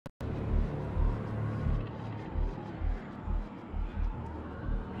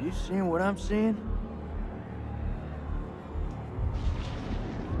You seeing what I'm seeing?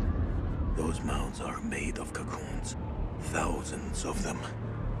 Those mounds are made of cocoons. Thousands of them.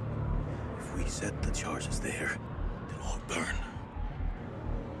 If we set the charges there, they'll all burn.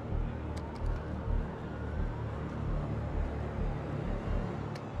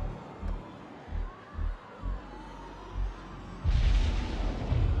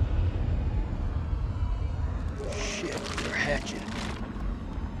 Shit, they're hatching.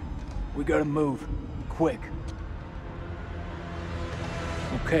 We gotta move. Quick.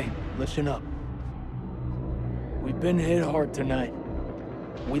 Okay, listen up. We've been hit hard tonight.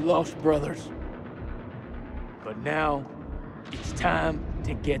 We lost brothers. But now, it's time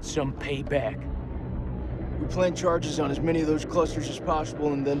to get some payback. We plant charges on as many of those clusters as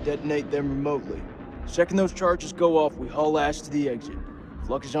possible and then detonate them remotely. Second those charges go off, we haul ass to the exit. If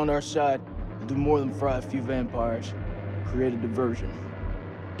luck is on our side, we'll do more than fry a few vampires. Create a diversion.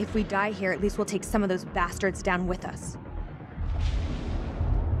 If we die here, at least we'll take some of those bastards down with us.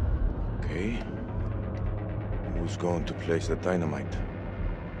 Okay. Who's going to place the dynamite?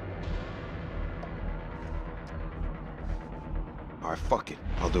 Alright, fuck it.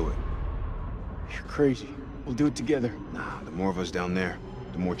 I'll do it. You're crazy. We'll do it together. Nah, the more of us down there,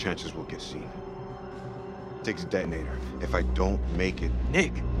 the more chances we'll get seen. Takes a detonator. If I don't make it...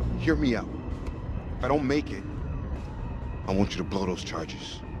 Nick! Hear me out. If I don't make it, I want you to blow those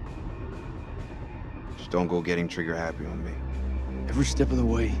charges. Just don't go getting trigger happy on me. Every step of the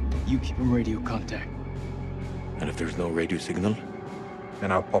way, you keep in radio contact. And if there's no radio signal?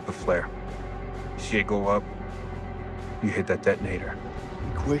 Then I'll pop a flare. See it go up, you hit that detonator.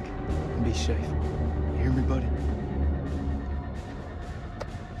 Be quick and be safe. You hear me, buddy?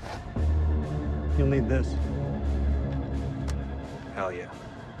 You'll need this. Hell yeah.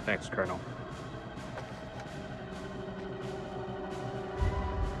 Thanks, Colonel.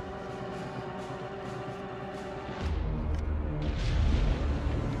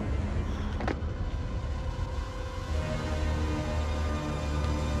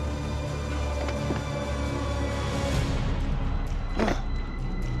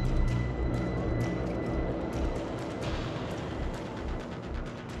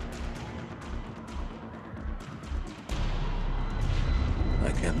 I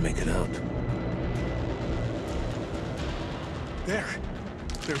can't make it out.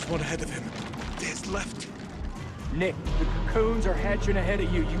 There's one ahead of him. To his left. Nick, the cocoons are hatching ahead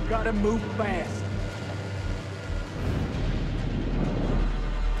of you. You gotta move fast.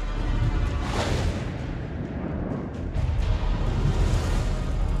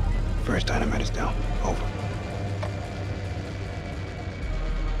 First dynamite is down. Over.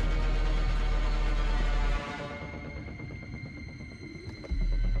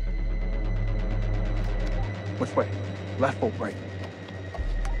 Which way? Left or right?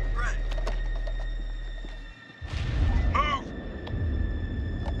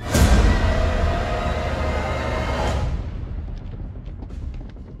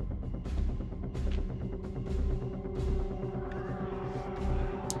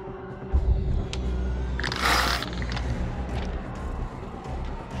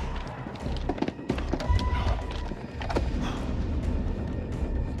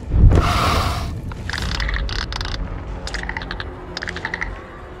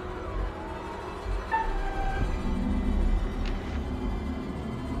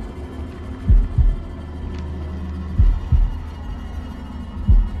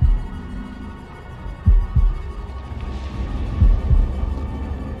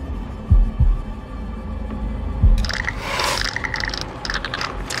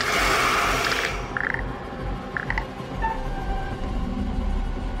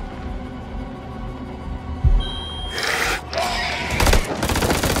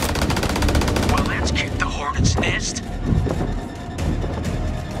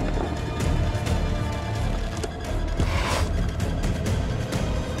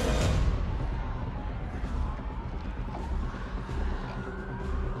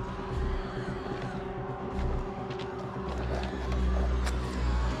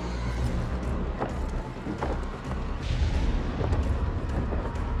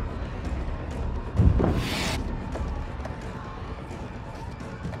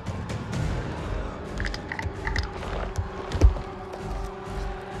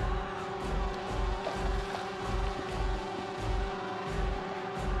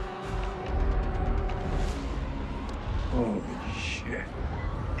 Holy shit.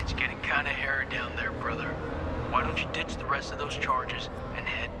 It's getting kinda hairy down there, brother. Why don't you ditch the rest of those charges and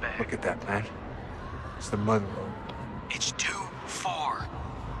head back? Look at that, man. It's the mud road. It's too far.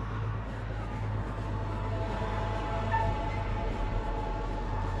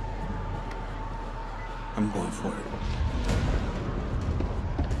 I'm going for it.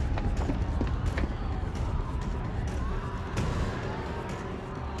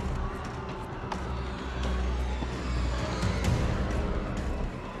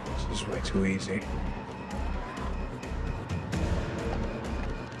 This is way too easy.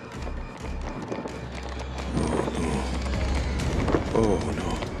 Oh no.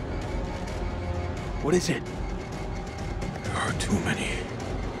 What is it? There are too many.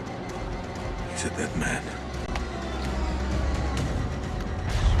 He's a dead man.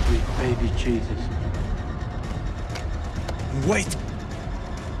 Sweet baby Jesus. Wait!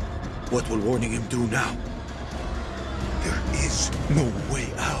 What will warning him do now? There is no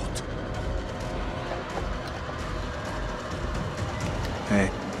way out. Hey,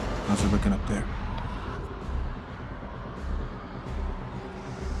 how's it looking up there?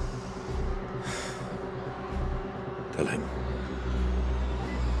 Tell him.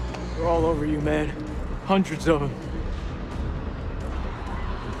 They're all over you, man. Hundreds of them.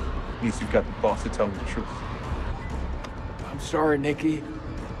 At least you've got the boss to tell me the truth. I'm sorry, Nikki.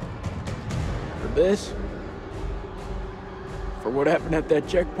 For this? For what happened at that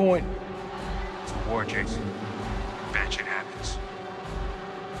checkpoint? It's a war, Jason. Bad shit happens.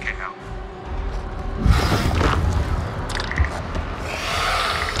 Get out.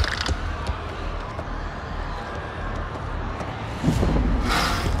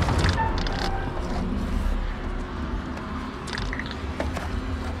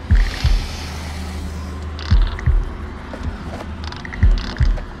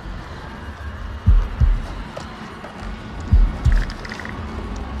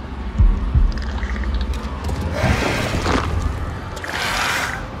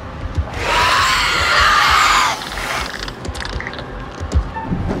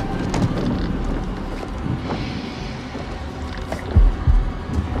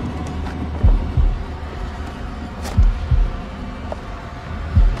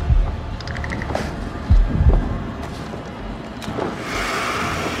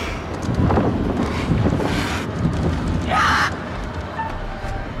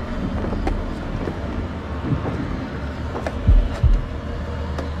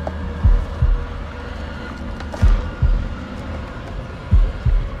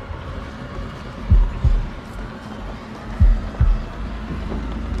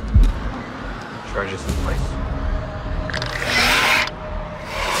 Charges in place.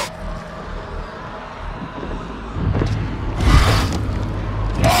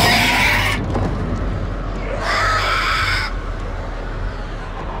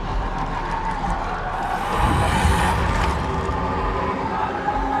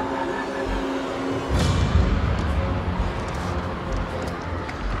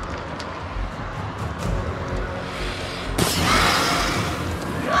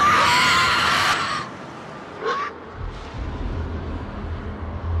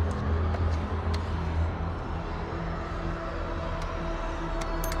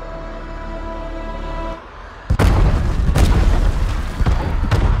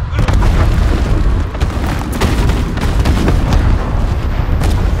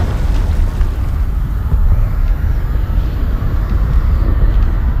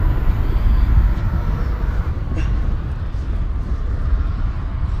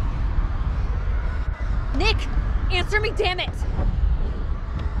 Nick! Answer me, damn it!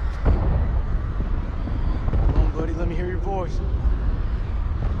 Come on, buddy, let me hear your voice.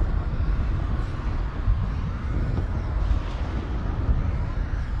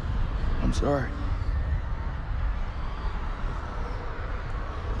 I'm sorry.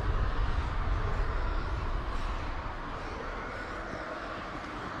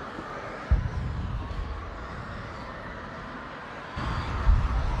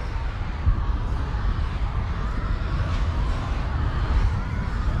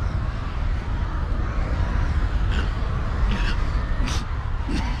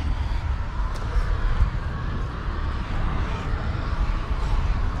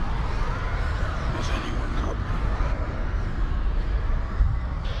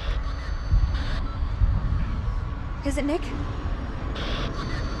 Is it Nick?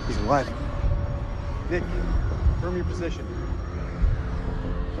 He's alive. Nick, confirm your position.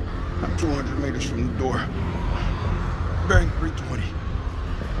 I'm 200 meters from the door. Bearing 320.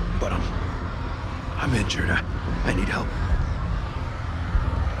 But I'm injured. I need help.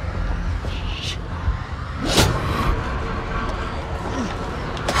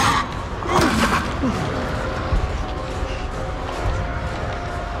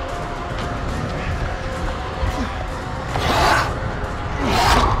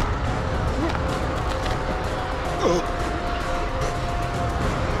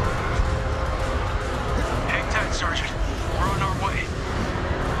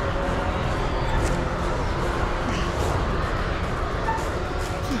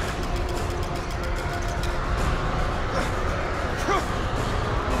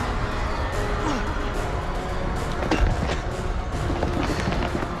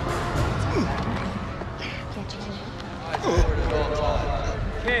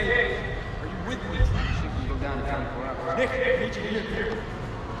 Nick, I need you here.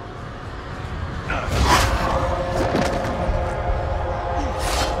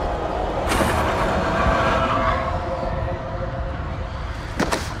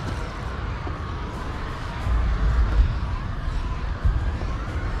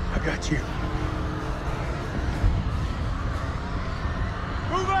 I got you.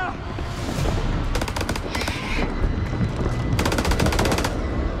 Move out!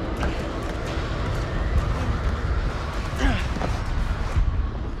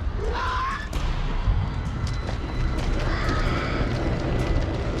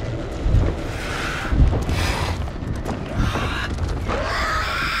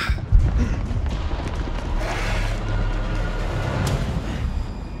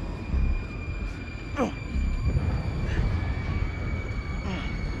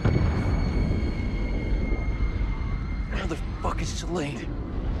 Salim.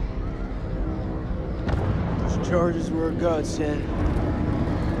 Those charges were a godsend.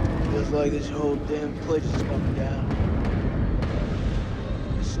 Feels like this whole damn place is coming down.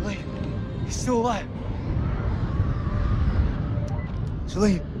 Salim, he's still alive.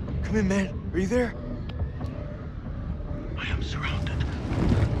 Salim, come in, man. Are you there? I am surrounded.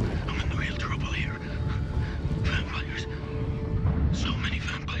 I'm in real trouble here. Vampires. So many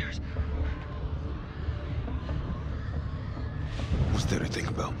vampires. What's there to think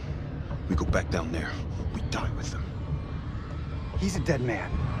about? We go back down there. We die with them. He's a dead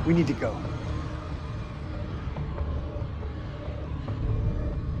man. We need to go.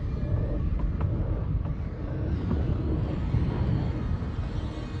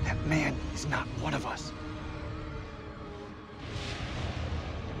 That man is not one of us.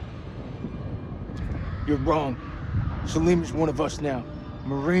 You're wrong. Salim is one of us now.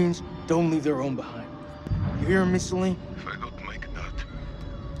 Marines don't leave their own behind. You hearing me, Salim? If I don't make that,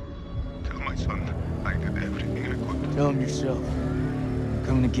 tell my son I did everything I could. Tell him yourself. I'm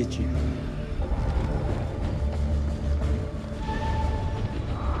coming to get you.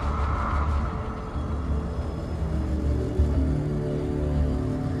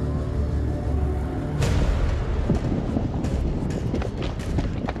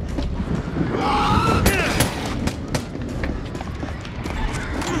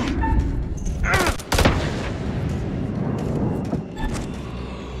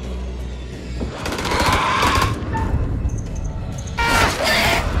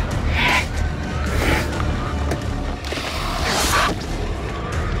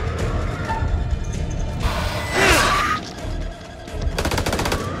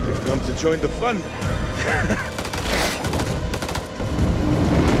 Join the fun.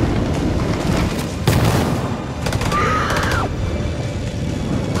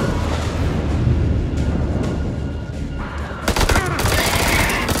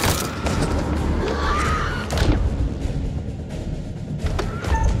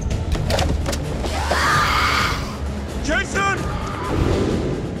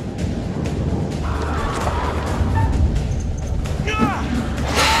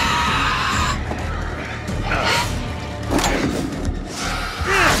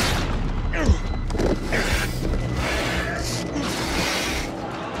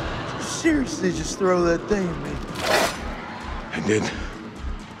 Seriously, just throw that thing at me. I did.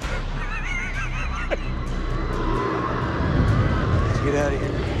 Let's get out of here.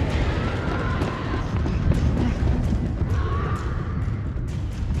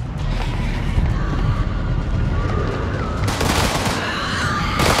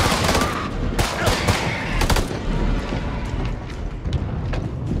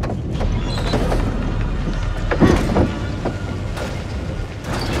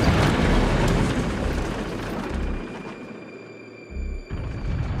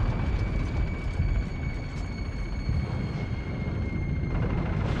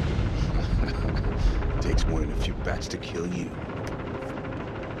 Takes more than a few bats to kill you.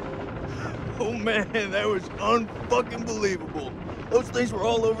 Oh man, that was unfucking believable. Those things were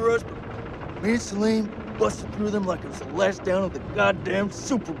all over us, but me and Salim busted through them like it was the last down of the goddamn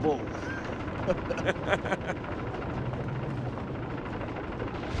Super Bowl.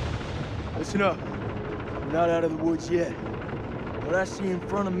 Listen up. We're not out of the woods yet. What I see in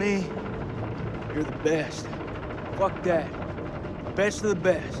front of me, you're the best. Fuck that. Best of the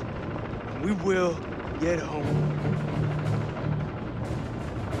best. And we will get home.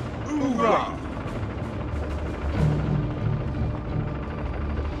 Hoorah!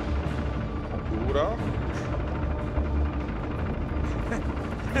 Hoorah?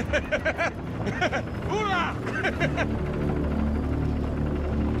 Hoorah!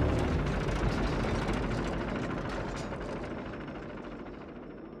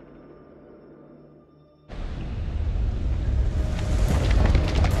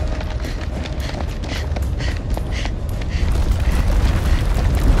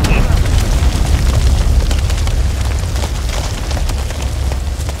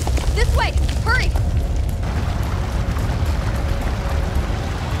 Hurry!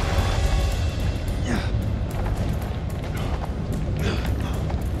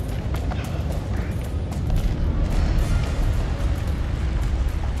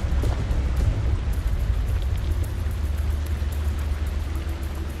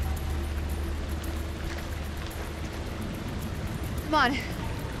 Come on.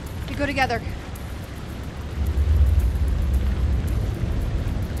 We go together.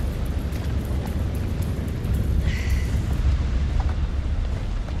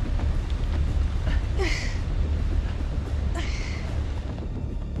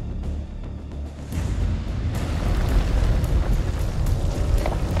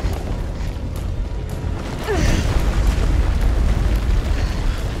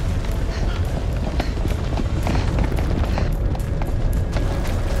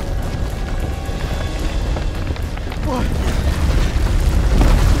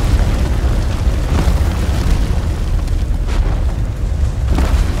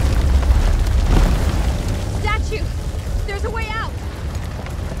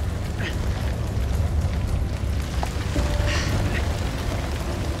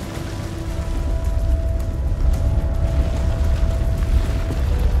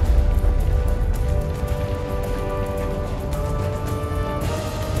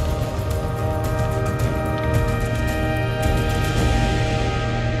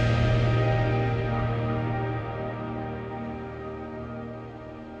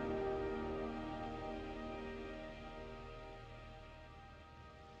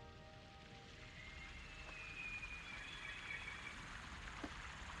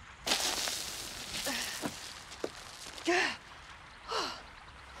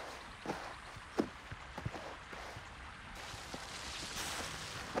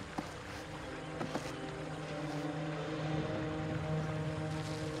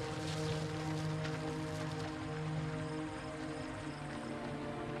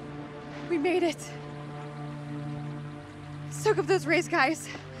 We made it. Soak up those rays, guys.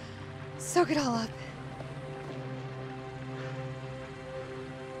 Soak it all up.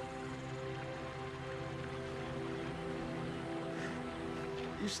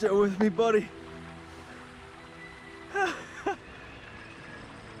 You still with me, buddy?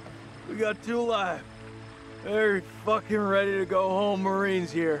 We got two alive. Very fucking ready to go home,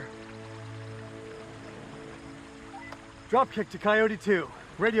 Marines here. Dropkick to Coyote 2.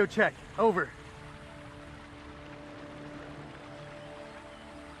 Radio check. Over.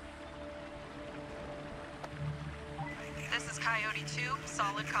 This is Coyote 2.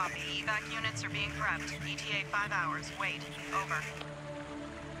 Solid copy. Evac units are being prepped. ETA 5 hours. Wait. Over.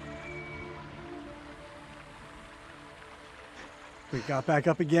 We got back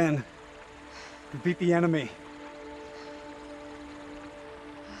up again. We beat the enemy.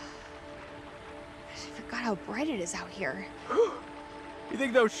 I forgot how bright it is out here. You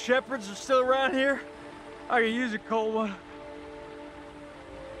think those shepherds are still around here? I could use a cold one.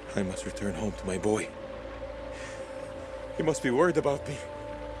 I must return home to my boy. He must be worried about me.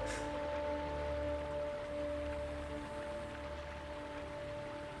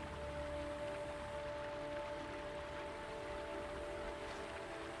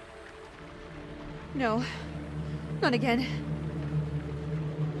 No, not again.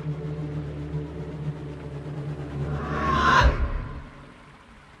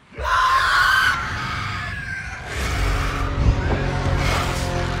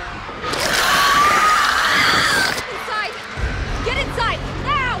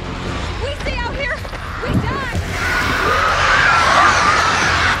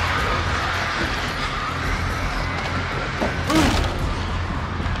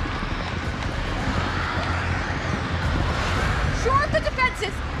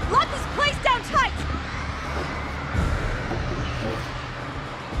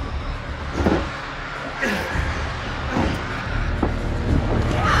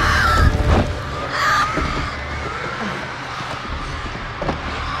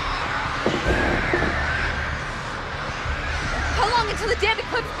 Until the damn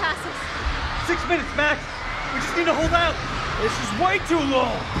eclipse passes. 6 minutes, Max. We just need to hold out. This is way too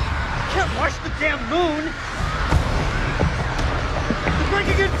long. Can't watch the damn moon. They're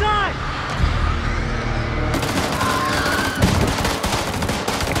breaking inside.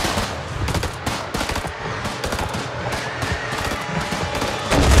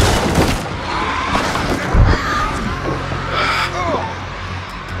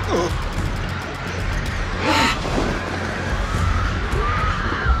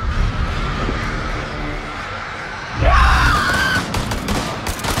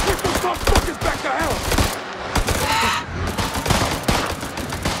 Get those motherfuckers back to hell!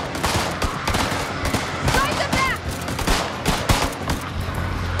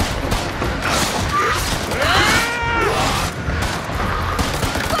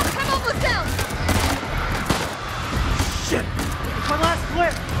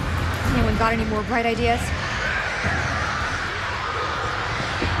 Anyone got any more bright ideas?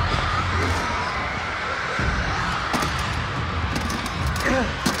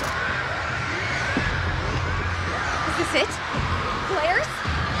 Is this it? Flares?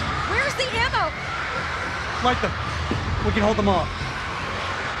 Where's the ammo? Light them. We can hold them off.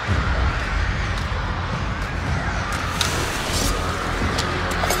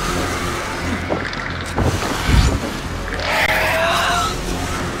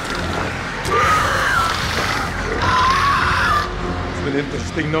 It's been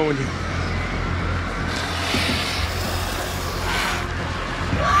interesting knowing you.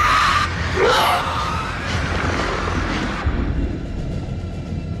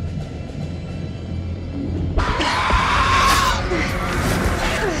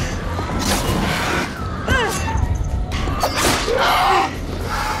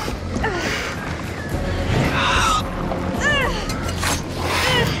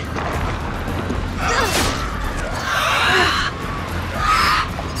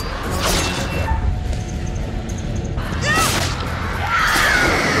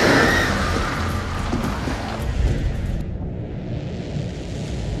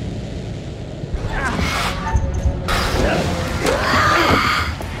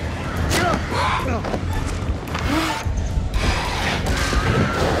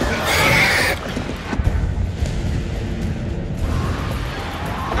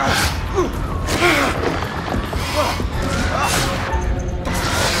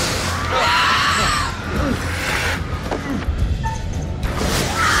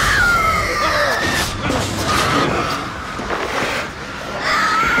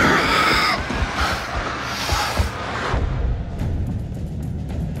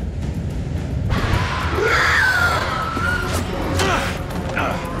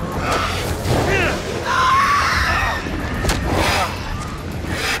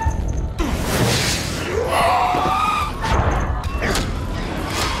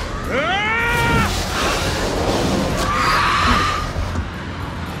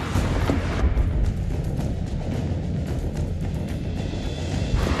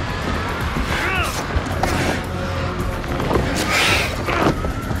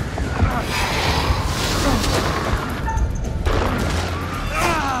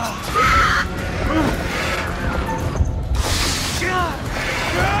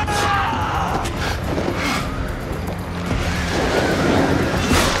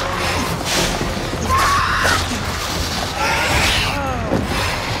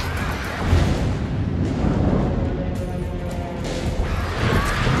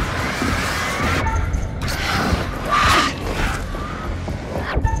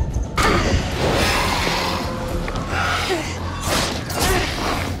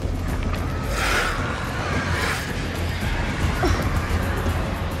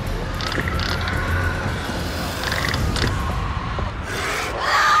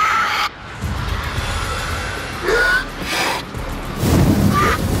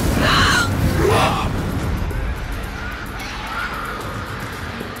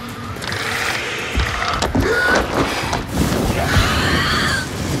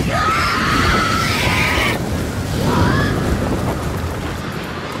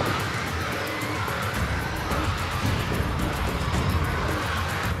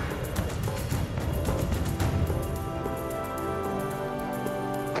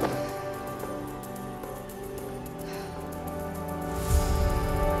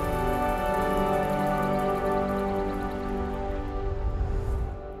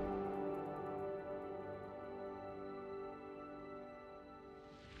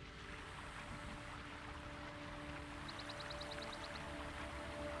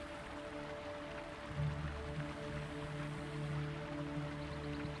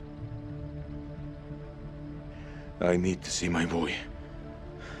 I need to see my boy.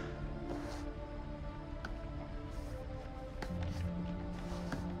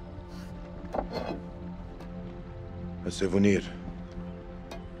 A souvenir.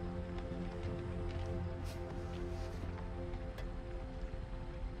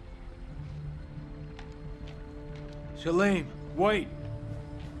 Salim, wait!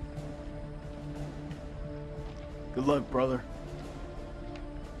 Good luck, brother.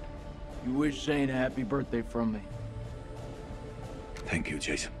 You wish Zane a happy birthday from me. Thank you,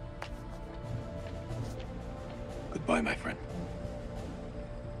 Jason. Goodbye, my friend.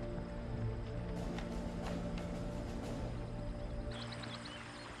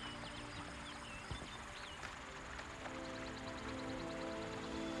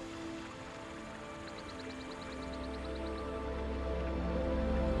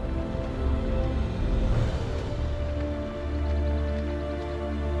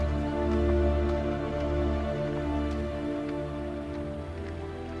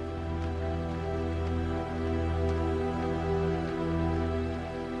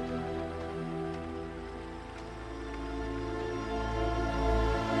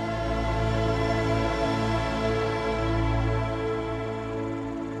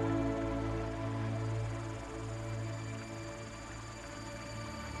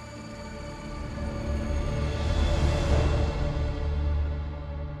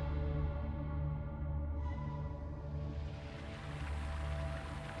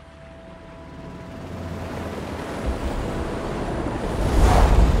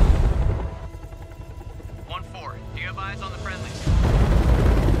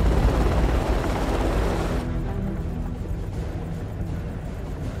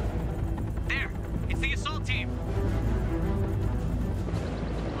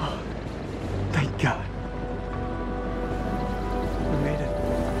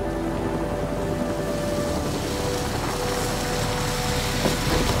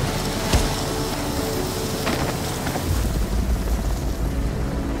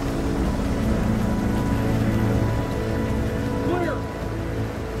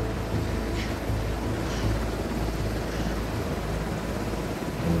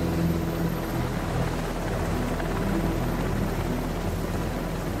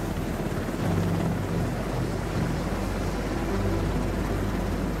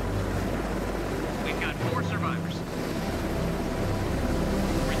 more survivors.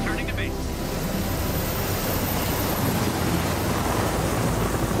 Returning to base.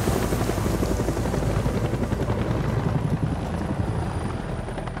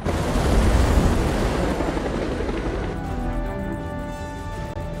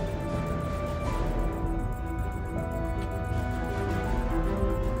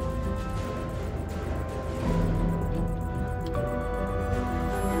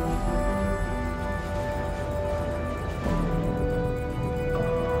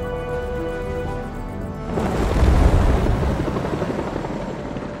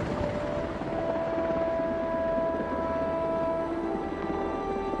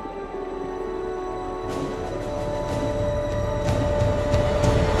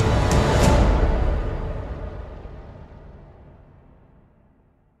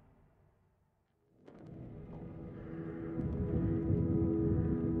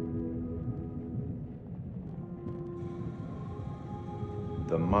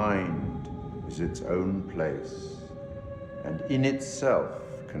 The mind is its own place, and in itself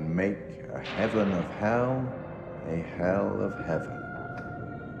can make a heaven of hell, a hell of heaven.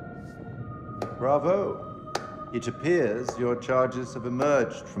 Bravo! It appears your charges have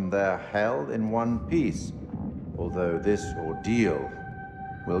emerged from their hell in one piece, although this ordeal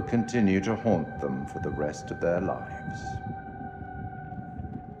will continue to haunt them for the rest of their lives.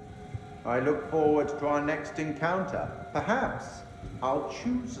 I look forward to our next encounter. Perhaps I'll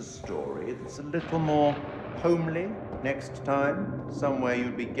choose a story that's a little more homely next time, somewhere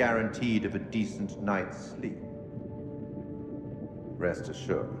you'll be guaranteed of a decent night's sleep. Rest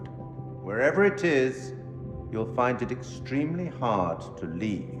assured, wherever it is, you'll find it extremely hard to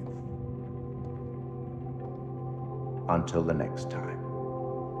leave. Until the next time.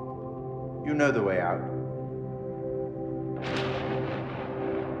 You know the way out.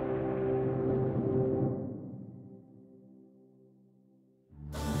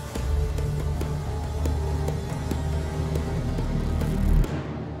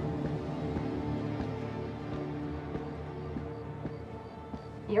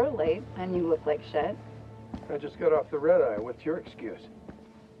 You're late, and you look like shit. I just got off the red-eye. What's your excuse?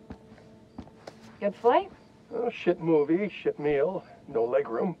 Good flight? Oh, shit movie, shit meal, no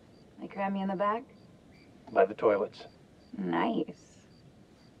legroom. They cram you in the back? By the toilets. Nice.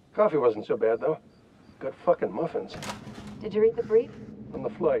 Coffee wasn't so bad, though. Good fucking muffins. Did you read the brief? On the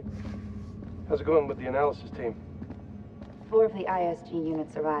flight. How's it going with the analysis team? 4 of the ISG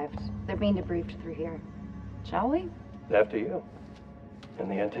units survived. They're being debriefed through here. Shall we? After you. And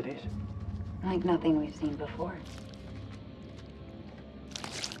the entities? Like nothing we've seen before.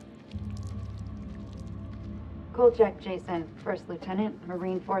 Kolchak Jason, First Lieutenant,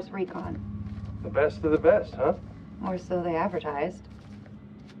 Marine Force Recon. The best of the best, huh? Or so they advertised.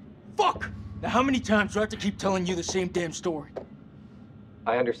 Fuck! Now how many times do I have to keep telling you the same damn story?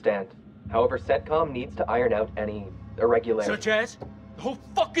 I understand. However, CENTCOM needs to iron out any irregularities. Such as? The whole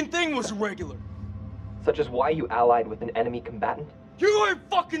fucking thing was irregular. Such as why you allied with an enemy combatant? You weren't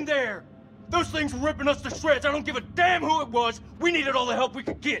fucking there! Those things were ripping us to shreds. I don't give a damn who it was. We needed all the help we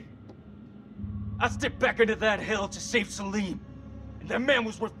could get. I stepped back into that hell to save Salim. And that man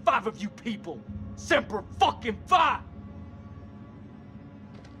was worth 5 of you people. Semper fucking Fi!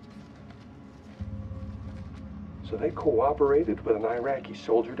 So they cooperated with an Iraqi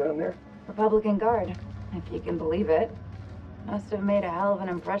soldier down there? Republican Guard, if you can believe it. Must have made a hell of an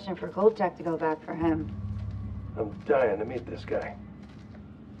impression for Kolchak to go back for him. I'm dying to meet this guy.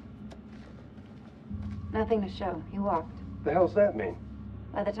 Nothing to show. He walked. The hell's that mean?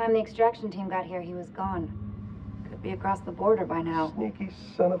 By the time the extraction team got here, he was gone. Could be across the border by now. Sneaky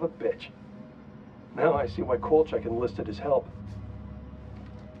son of a bitch. Now I see why Kolchak enlisted his help.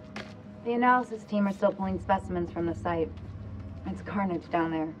 The analysis team are still pulling specimens from the site. It's carnage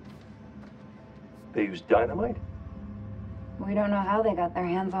down there. They used dynamite? We don't know how they got their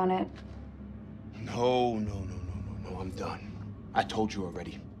hands on it. No, I'm done. I told you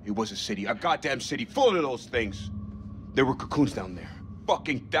already. It was a city, a goddamn city full of those things. There were cocoons down there.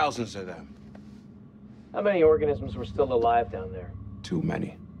 Fucking thousands of them. How many organisms were still alive down there? Too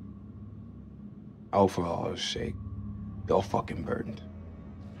many. Oh, for Allah's sake. They're all fucking burned.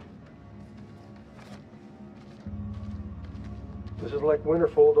 This is like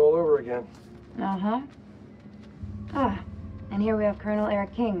Winterfold all over again. Uh-huh. Ah, and here we have Colonel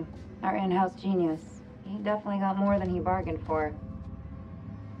Eric King, our in-house genius. He definitely got more than he bargained for.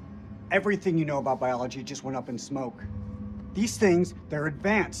 Everything you know about biology just went up in smoke. These things, they're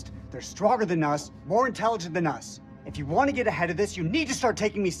advanced. They're stronger than us, more intelligent than us. If you want to get ahead of this, you need to start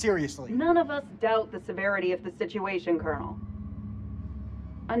taking me seriously. None of us doubt the severity of the situation, Colonel.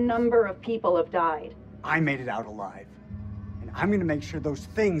 A number of people have died. I made it out alive. And I'm gonna make sure those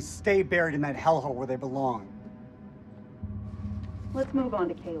things stay buried in that hellhole where they belong. Let's move on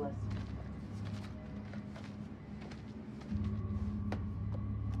to Kalis.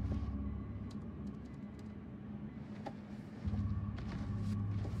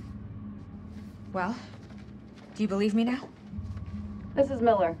 Well, do you believe me now? This is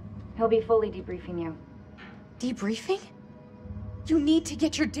Miller. He'll be fully debriefing you. Debriefing? You need to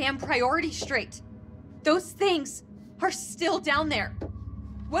get your damn priorities straight. Those things are still down there.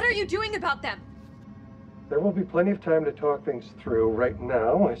 What are you doing about them? There will be plenty of time to talk things through. Right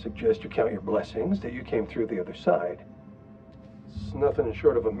now, I suggest you count your blessings that you came through the other side. It's nothing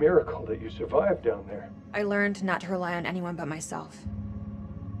short of a miracle that you survived down there. I learned not to rely on anyone but myself.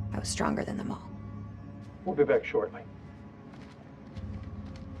 I was stronger than them all. We'll be back shortly.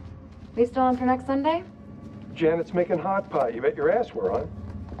 We still on for next Sunday? Janet's making hot pot. You bet your ass we're on.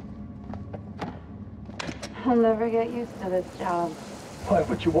 I'll never get used to this job. Why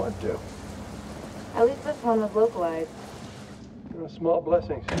would you want to? At least this one was localized. Small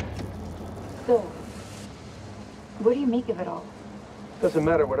blessings. So, what do you make of it all? Doesn't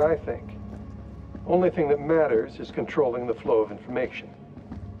matter what I think. Only thing that matters is controlling the flow of information.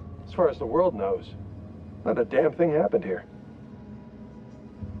 As far as the world knows, not a damn thing happened here.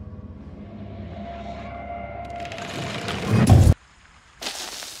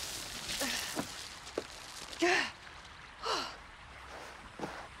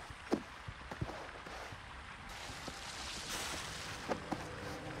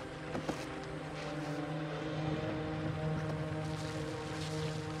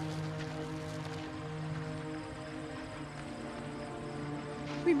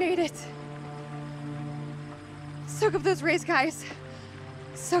 We made it. Soak up those rays, guys.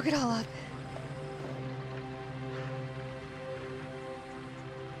 Soak it all up.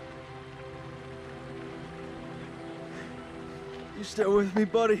 You still with me,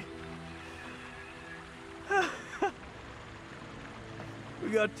 buddy? We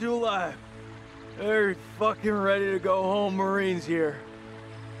got two alive. They're fucking ready to go home, Marines here.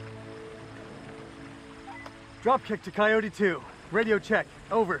 Dropkick to Coyote 2. Radio check.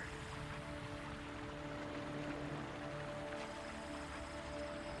 Over.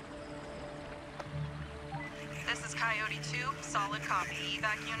 This is Coyote 2. Solid copy.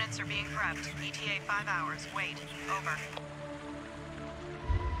 Evac units are being prepped. ETA 5 hours. Wait. Over.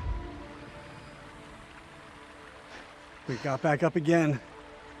 We got back up again.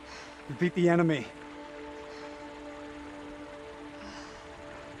 We beat the enemy.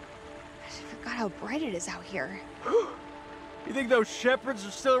 I forgot how bright it is out here. You think those shepherds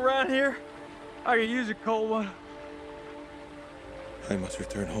are still around here? I could use a cold one. I must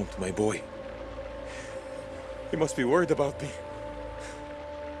return home to my boy. He must be worried about me.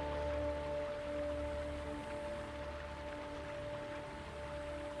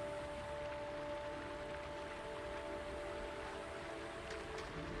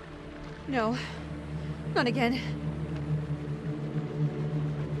 No, not again.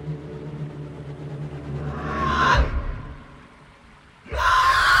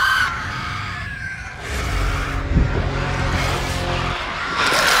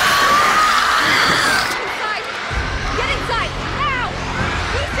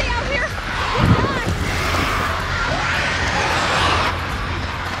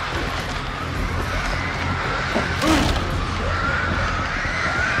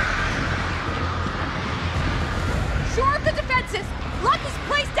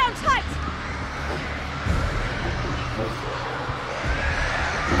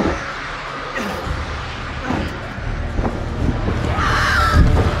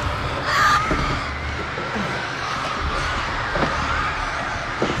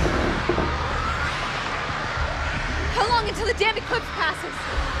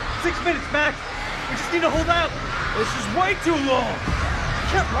 Too long!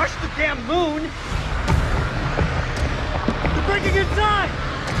 Can't rush the damn moon! They're breaking inside!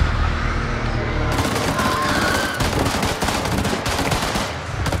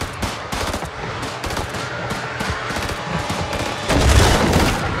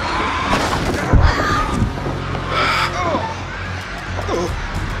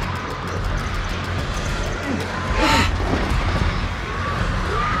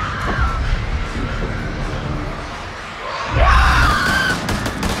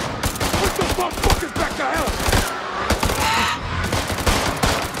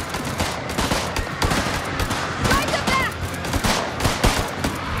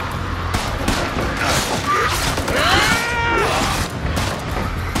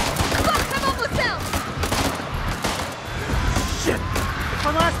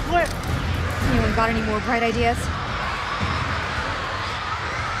 Anyone got any more bright ideas?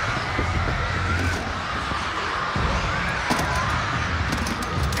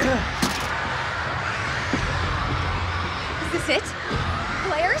 Is this it?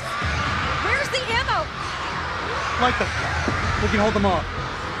 Flares? Where's the ammo? Light them. We can hold them off.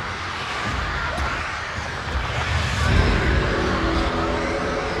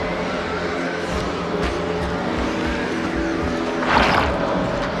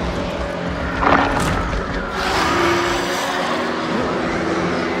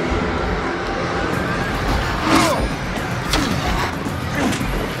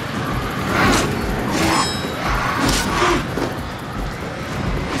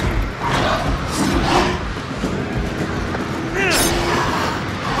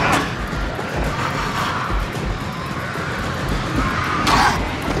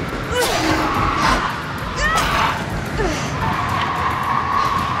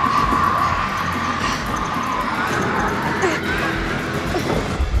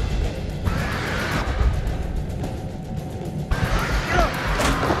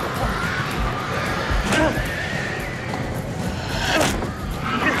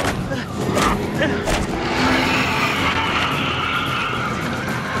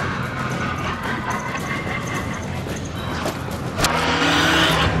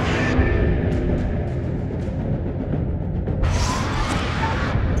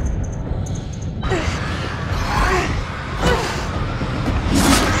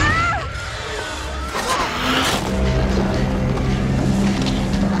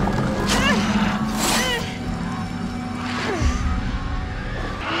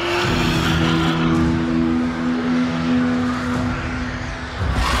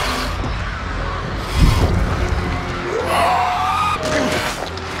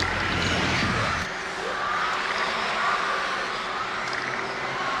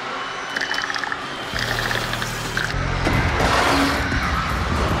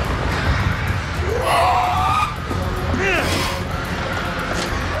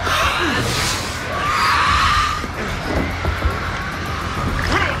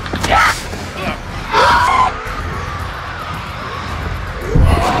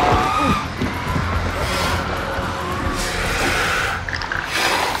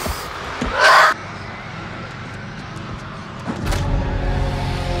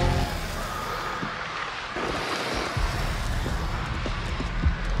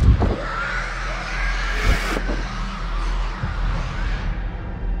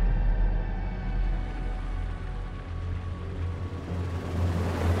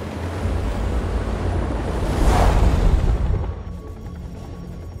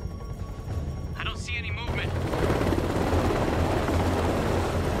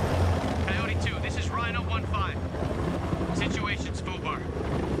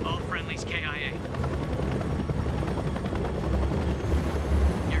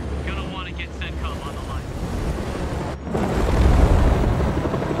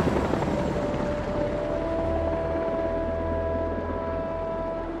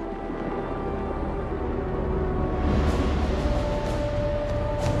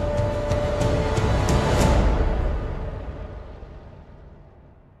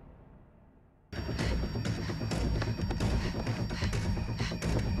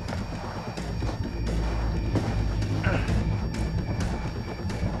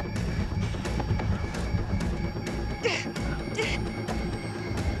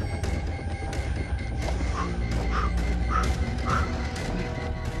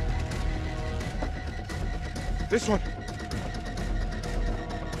 This one.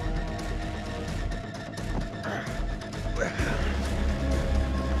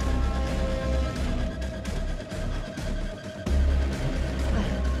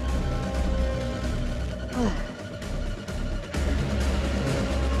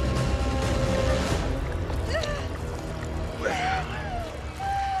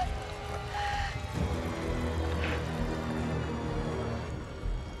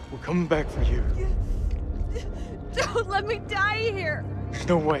 We're coming back for you. Don't let me die here! There's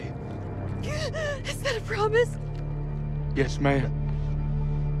no way. Is that a promise? Yes, ma'am.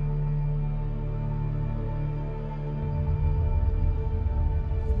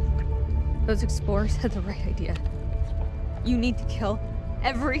 Those explorers had the right idea. You need to kill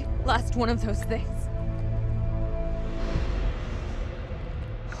every last one of those things.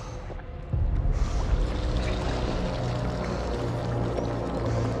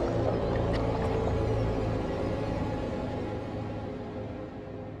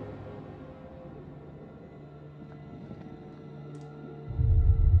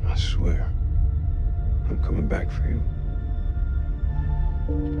 I swear, I'm coming back for you.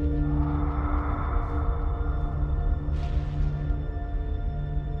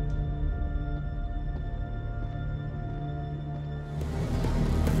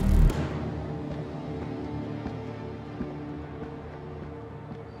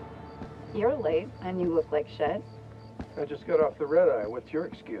 You're late, and you look like shit. I just got off the red eye. What's your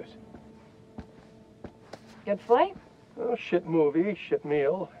excuse? Good flight? Oh, shit movie, shit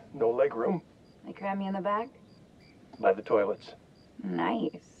meal, no leg room. They cram you in the back? By the toilets.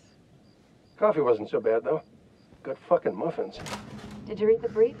 Nice. Coffee wasn't so bad, though. Good fucking muffins. Did you read the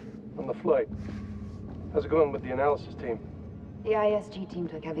brief? On the flight. How's it going with the analysis team? The ISG team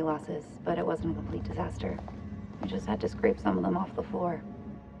took heavy losses, but it wasn't a complete disaster. We just had to scrape some of them off the floor.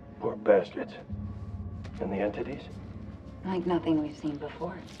 Poor bastards. And the entities? Like nothing we've seen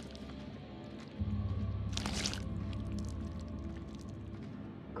before.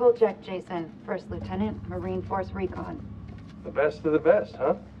 Kolchak Jason, First Lieutenant, Marine Force Recon. The best of the best,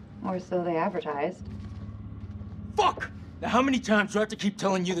 huh? Or so they advertised. Fuck! Now how many times do I have to keep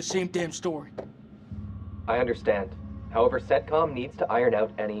telling you the same damn story? I understand. However, CENTCOM needs to iron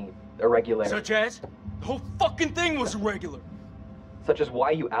out any irregularities. Such as? The whole fucking thing was irregular. Such as why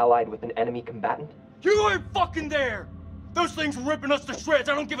you allied with an enemy combatant? You weren't fucking there! Those things were ripping us to shreds.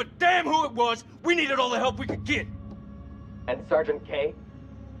 I don't give a damn who it was. We needed all the help we could get. And Sergeant K?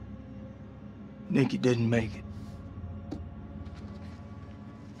 Nikki didn't make it.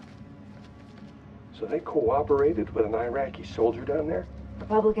 So they cooperated with an Iraqi soldier down there?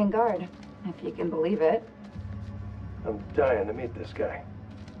 Republican Guard, if you can believe it. I'm dying to meet this guy.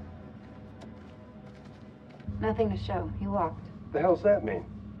 Nothing to show. He walked. The hell's that mean?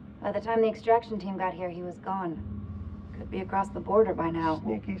 By the time the extraction team got here, he was gone. Could be across the border by now.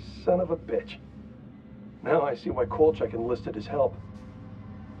 Sneaky son of a bitch. Now I see why Kolchak enlisted his help.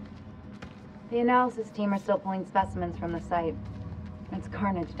 The analysis team are still pulling specimens from the site. It's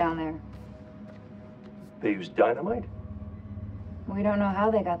carnage down there. They used dynamite? We don't know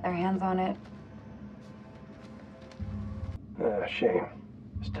how they got their hands on it. Ah, shame.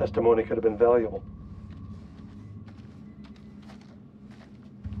 His testimony could have been valuable.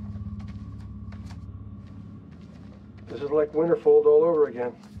 This is like Winterfold all over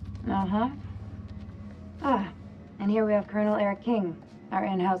again. Uh-huh. Ah, and here we have Colonel Eric King, our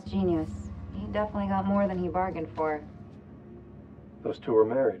in-house genius. He definitely got more than he bargained for. Those two are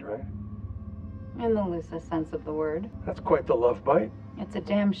married, right? In the loosest sense of the word. That's quite the love bite. It's a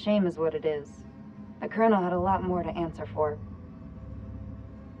damn shame is what it is. The Colonel had a lot more to answer for.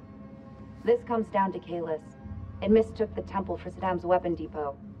 This comes down to Kalis. It mistook the temple for Saddam's weapon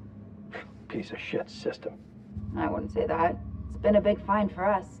depot. Piece of shit system. I wouldn't say that. It's been a big find for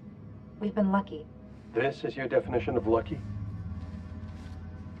us. We've been lucky. This is your definition of lucky?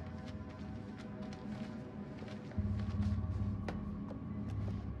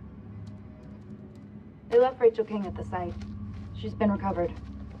 They left Ratchel King at the site. She's been recovered.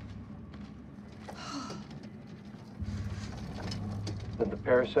 And the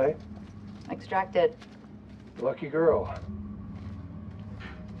parasite? Extracted. Lucky girl.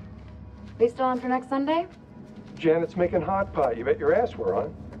 We still on for next Sunday? Janet's making hot pot. You bet your ass we're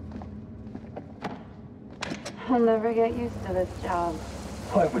on. I'll never get used to this job.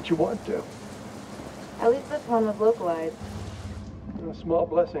 Why would you want to? At least this one was localized. Small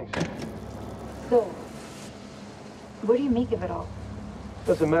blessings. So, what do you make of it all?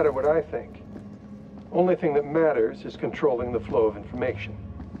 Doesn't matter what I think. Only thing that matters is controlling the flow of information.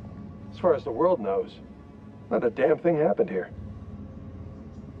 As far as the world knows, not a damn thing happened here.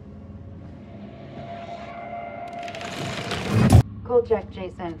 Kolchak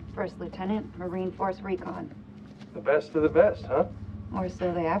Jason, First Lieutenant, Marine Force Recon. The best of the best, huh? Or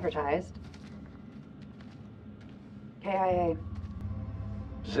so they advertised. KIA.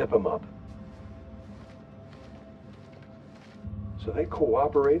 Zip 'em up. So they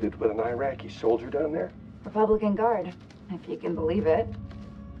cooperated with an Iraqi soldier down there? Republican Guard, if you can believe it.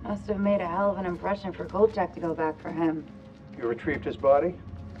 Must have made a hell of an impression for Kolchak to go back for him. You retrieved his body?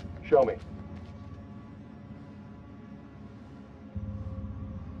 Show me.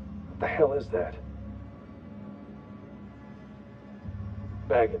 What the hell is that?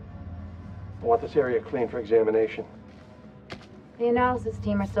 Bag it. I want this area clean for examination. The analysis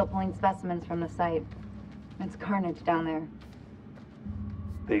team are still pulling specimens from the site. It's carnage down there.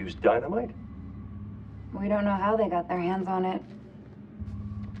 They used dynamite? We don't know how they got their hands on it.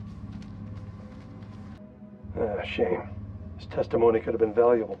 Ah, shame. His testimony could have been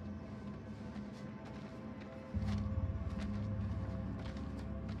valuable.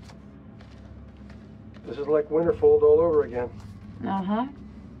 This is like Winterfold all over again. Uh-huh.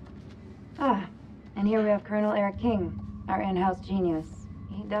 Ah, and here we have Colonel Eric King, our in-house genius.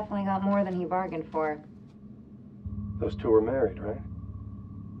 He definitely got more than he bargained for. Those two are married, right?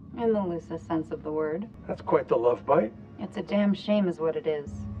 In the loosest sense of the word. That's quite the love bite. It's a damn shame is what it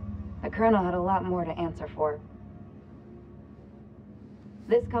is. The Colonel had a lot more to answer for.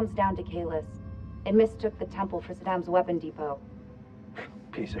 This comes down to Kalis. It mistook the temple for Saddam's weapon depot.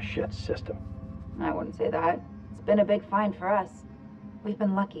 Piece of shit system. I wouldn't say that. It's been a big find for us. We've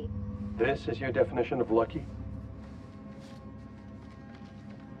been lucky. This is your definition of lucky?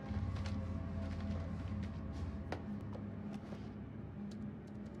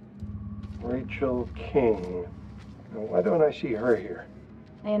 Ratchel King. Now, why don't I see her here?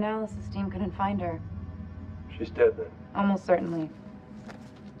 The analysis team couldn't find her. She's dead then? Almost certainly.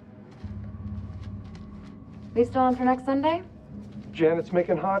 We still on for next Sunday? Janet's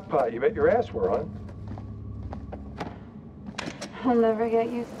making hot pot. You bet your ass we're on. I'll never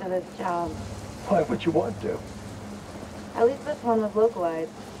get used to this job. Why would you want to? At least this one was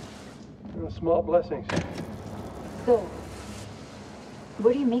localized. Small blessings. So,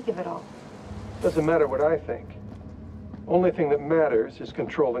 what do you make of it all? Doesn't matter what I think. Only thing that matters is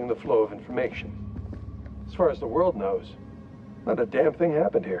controlling the flow of information. As far as the world knows, not a damn thing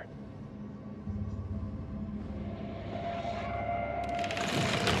happened here.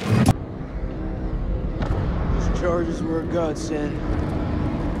 Those charges were a godsend.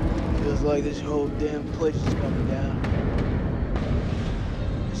 Feels like this whole damn place is coming down.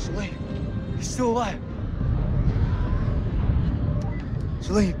 Salim, he's still alive.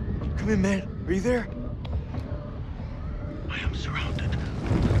 Salim, come in, man. Are you there? I am surrounded.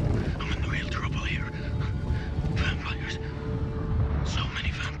 I'm in real trouble here. Vampires. So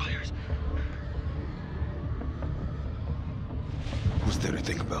many vampires. What's there to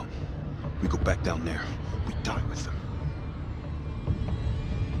think about? We go back down there. We die with them.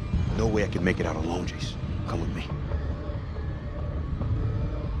 No way I can make it out alone, Jace. Come with me.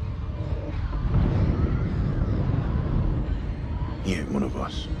 He ain't one of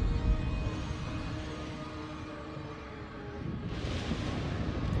us.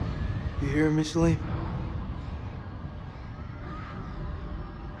 You hear me, Salim?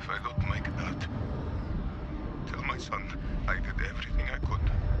 If I don't make it out, tell my son I did everything I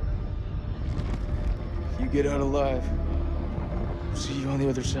could. If you get out alive, I'll see you on the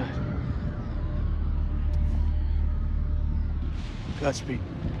other side. Godspeed.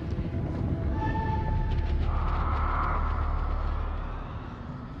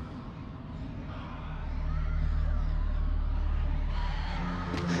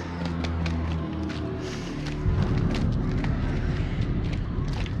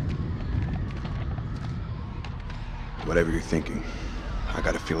 Whatever you're thinking, I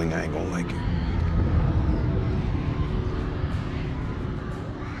got a feeling I ain't gonna like it.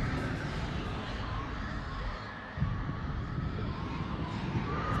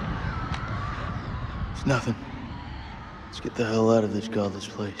 It's nothing. Let's get the hell out of this godless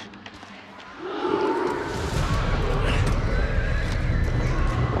place.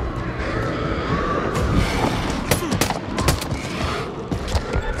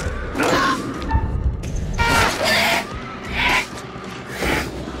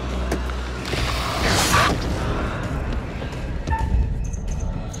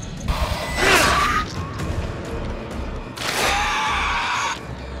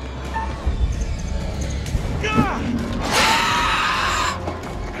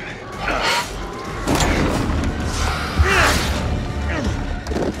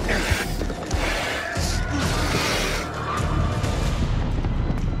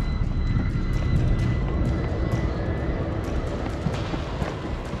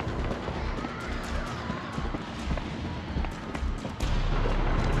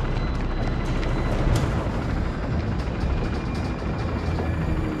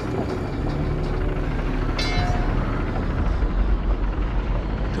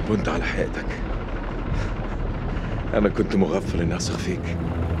 كنت على حقيقتك. أنا كنت مغفل إني أثق فيك.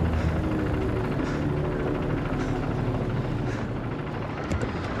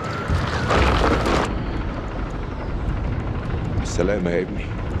 بالسلامة يا ابني.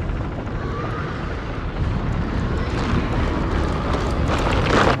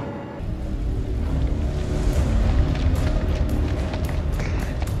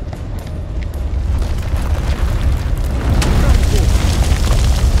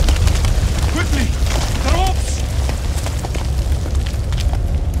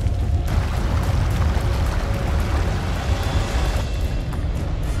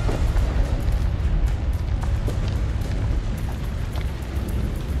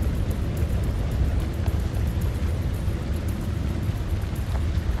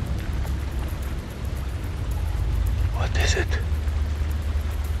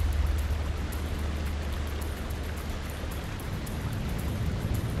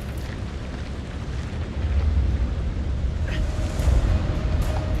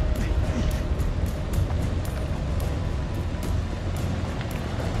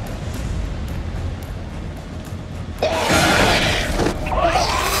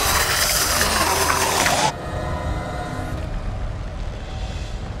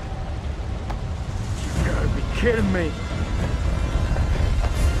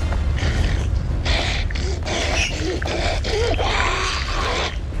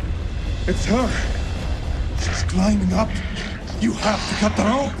 It's her. She's climbing up. You have to cut the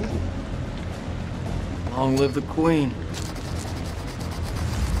rope. Long live the Queen.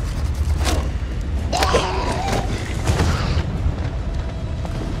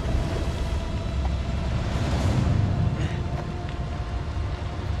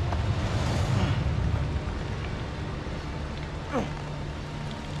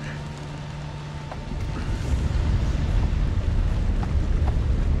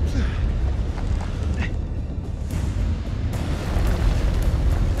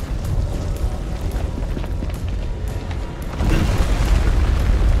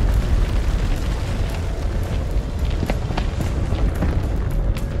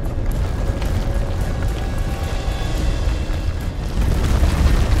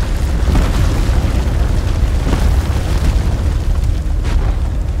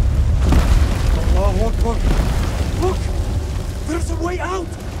 Look! There's a way out!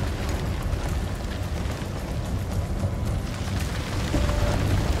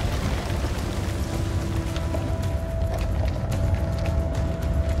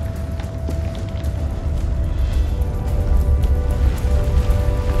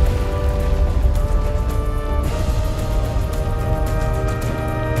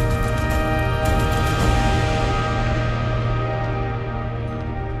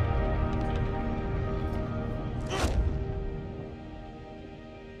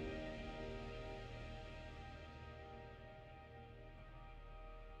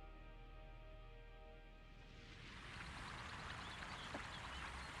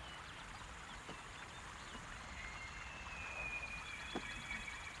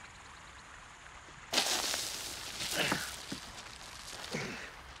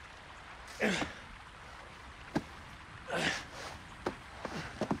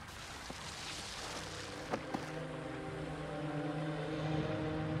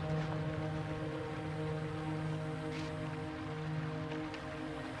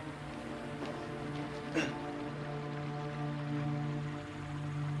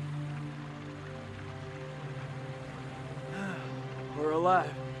 We're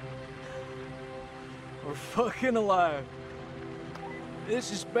alive. We're fucking alive.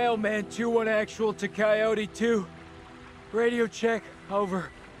 This is Mailman 2-1 actual to Coyote 2. Radio check, over.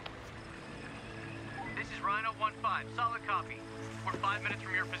 This is Rhino 1-5, solid copy. We're 5 minutes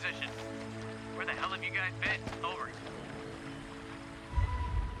from your position. Where the hell have you guys been? Over.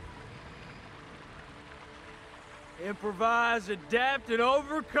 Improvise, adapt, and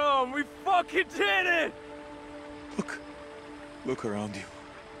overcome. We fucking did it! Look around you.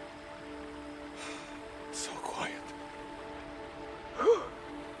 So quiet.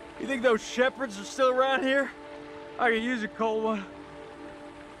 You think those shepherds are still around here? I could use a cold one.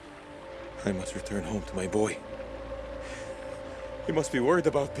 I must return home to my boy. He must be worried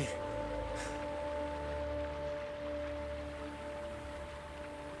about me.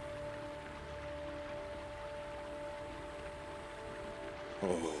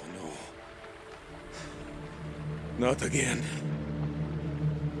 Oh, no. Not again.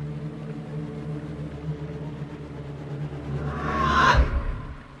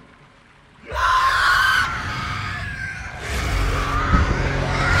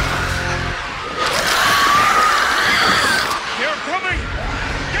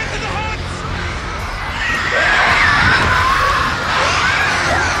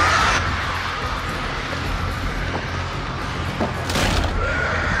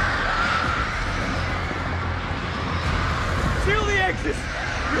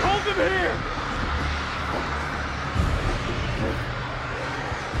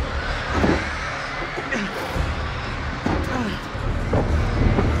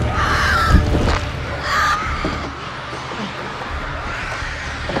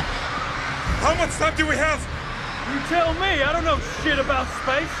 How much time do we have? You tell me, I don't know shit about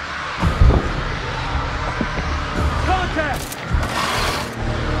space. Contact!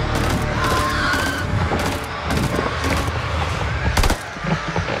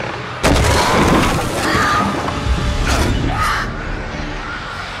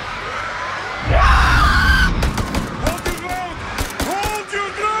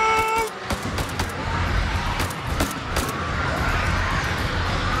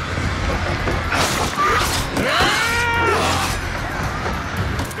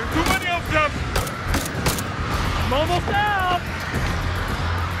 Almost out!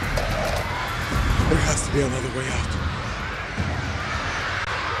 There has to be another way out.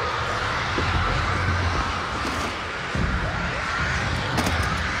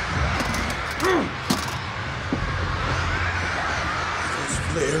 Those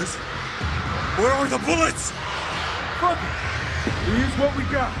flares? Where are the bullets? Fuck it! We use what we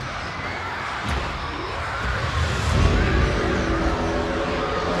got.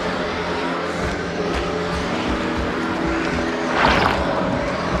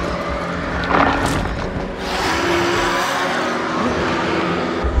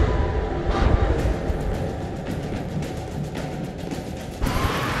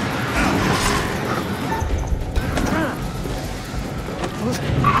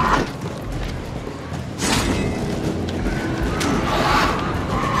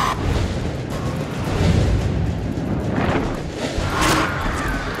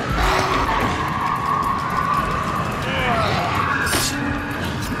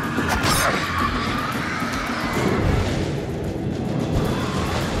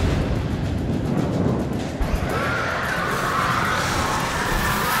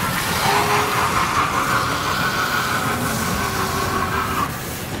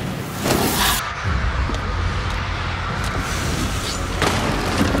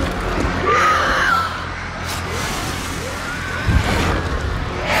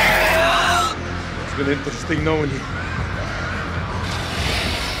 Interesting knowing you.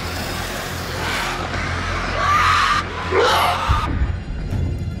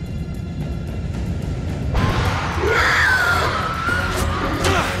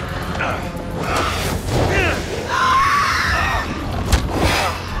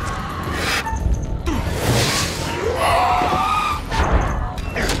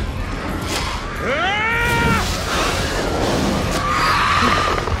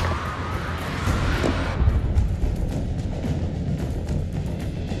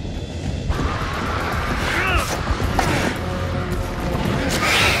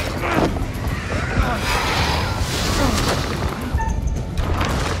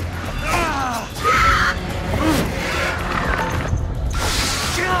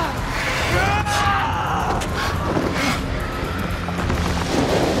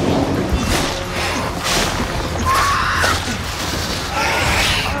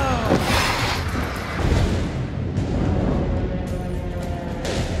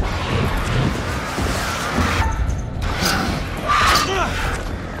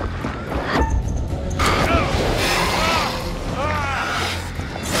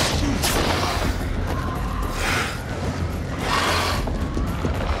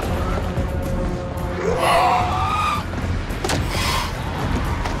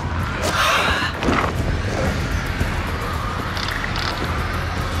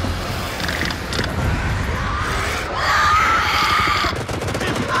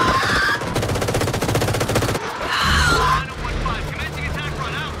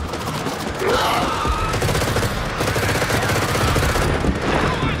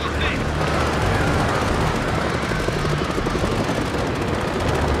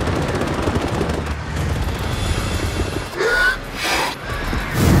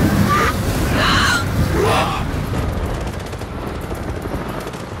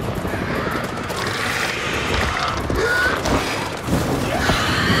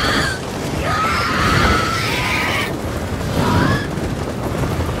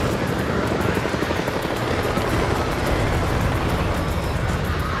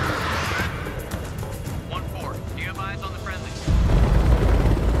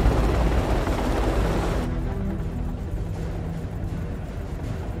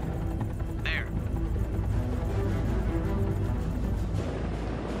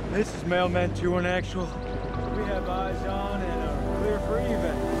 This is Mailman 2 in actual. We have eyes on and are clear for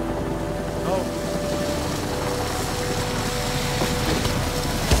even. Oh.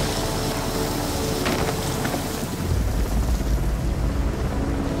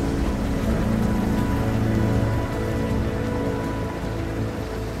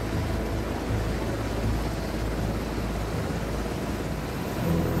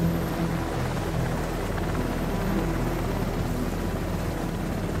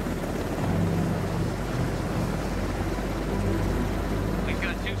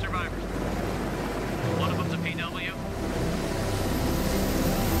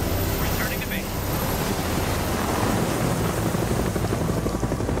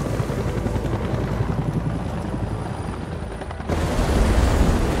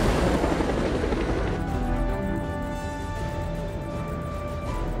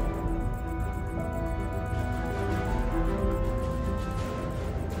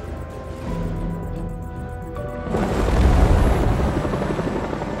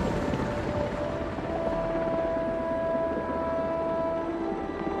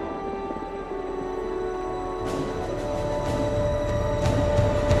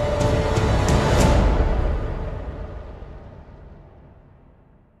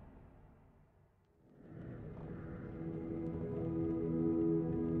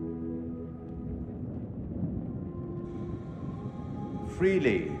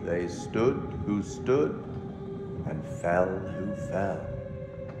 Freely they stood who stood, and fell who fell.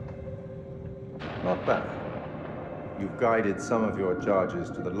 Not bad. You've guided some of your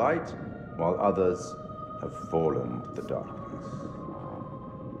charges to the light, while others have fallen to the darkness.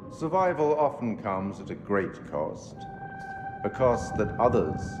 Survival often comes at a great cost, a cost that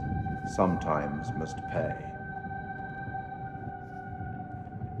others sometimes must pay.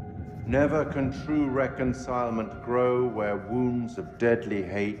 Never can true reconcilement grow where wounds of deadly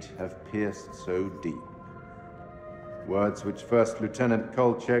hate have pierced so deep. Words which First Lieutenant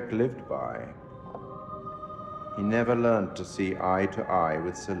Kolchak lived by. He never learned to see eye to eye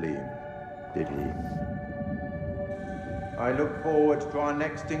with Salim, did he? I look forward to our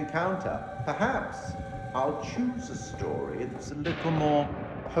next encounter. Perhaps I'll choose a story that's a little more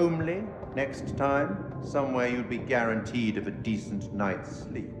homely next time, somewhere you'd be guaranteed of a decent night's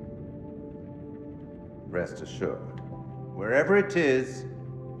sleep. Rest assured, wherever it is,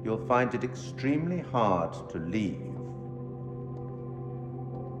 you'll find it extremely hard to leave.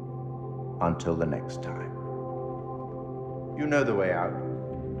 Until the next time. You know the way out.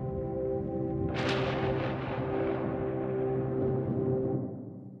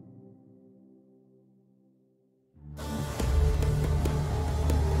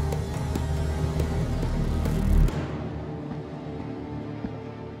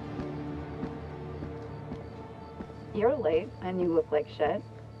 You're late, and you look like shit.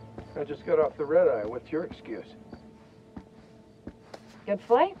 I just got off the red eye. What's your excuse? Good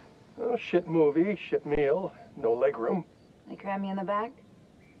flight? Oh, shit movie, shit meal, no legroom. They cram you in the back?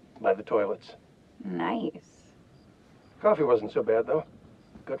 By the toilets. Nice. Coffee wasn't so bad, though.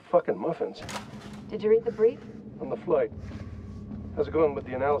 Good fucking muffins. Did you read the brief? On the flight. How's it going with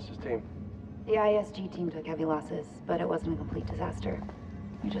the analysis team? The ISG team took heavy losses, but it wasn't a complete disaster.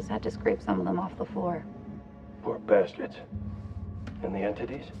 We just had to scrape some of them off the floor. Poor bastards. And the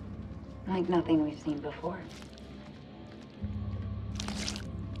entities? Like nothing we've seen before.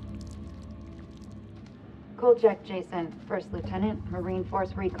 Kolchak Jason, First Lieutenant, Marine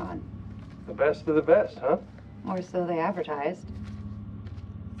Force Recon. The best of the best, huh? Or so they advertised.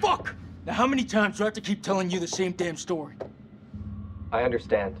 Fuck! Now how many times do I have to keep telling you the same damn story? I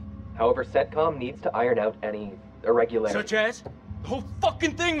understand. However, CENTCOM needs to iron out any irregularities. Such as? The whole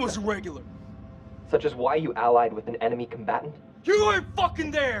fucking thing was irregular. Such as why you allied with an enemy combatant? You weren't fucking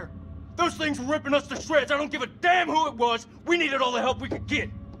there! Those things were ripping us to shreds. I don't give a damn who it was. We needed all the help we could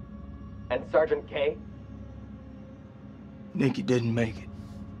get. And Sergeant K? Nikki didn't make it.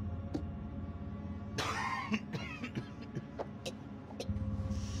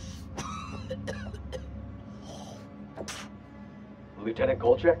 Lieutenant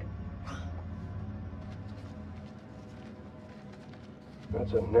Kolchak?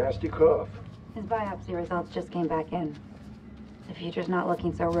 That's a nasty cough. His biopsy results just came back in. The future's not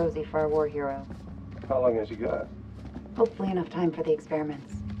looking so rosy for our war hero. How long has he got? Hopefully enough time for the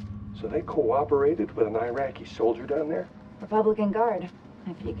experiments. So they cooperated with an Iraqi soldier down there? Republican Guard,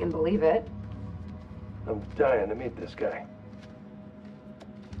 if you can believe it. I'm dying to meet this guy.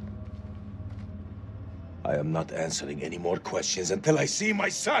 I am not answering any more questions until I see my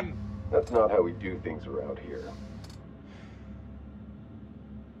son! That's not how we do things around here.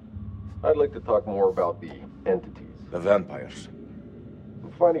 I'd like to talk more about the entities. The vampires.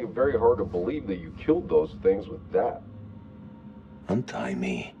 I'm finding it very hard to believe that you killed those things with that. Untie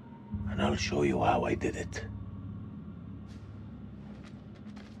me, and I'll show you how I did it.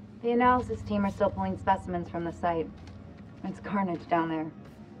 The analysis team are still pulling specimens from the site. It's carnage down there.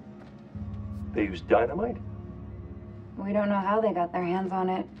 They used dynamite? We don't know how they got their hands on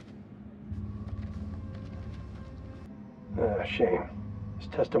it. Ah, shame. His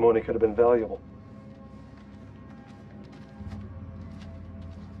testimony could have been valuable.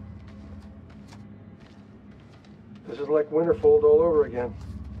 This is like Winterfold all over again.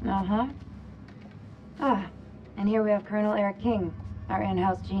 Uh-huh. Ah, and here we have Colonel Eric King, our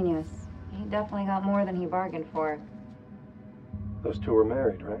in-house genius. He definitely got more than he bargained for. Those two were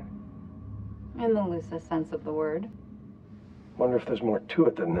married, right? In the loosest sense of the word. Wonder if there's more to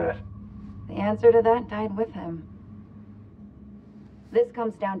it than that. The answer to that died with him. This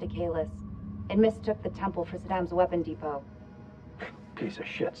comes down to Kalis. It mistook the temple for Saddam's weapon depot. Piece of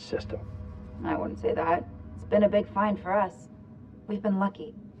shit system. I wouldn't say that. It's been a big find for us. We've been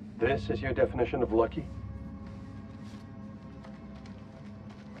lucky. This is your definition of lucky?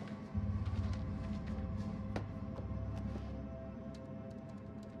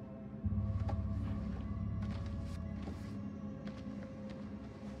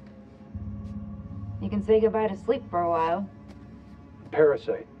 You can say goodbye to sleep for a while.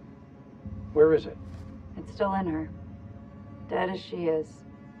 Parasite. Where is it? It's still in her. Dead as she is.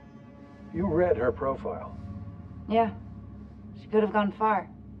 You read her profile. Yeah. She could have gone far.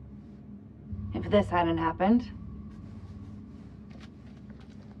 If this hadn't happened.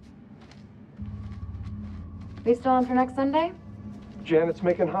 We still on for next Sunday? Janet's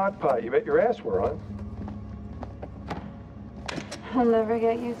making hot pot. You bet your ass we're on. I'll never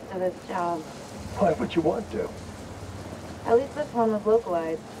get used to this job. Why would you want to? At least this one was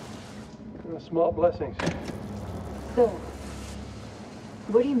localized. Small blessings. So,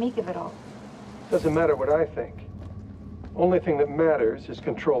 what do you make of it all? Doesn't matter what I think. Only thing that matters is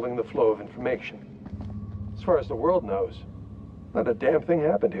controlling the flow of information. As far as the world knows, not a damn thing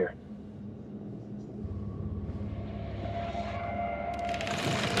happened here.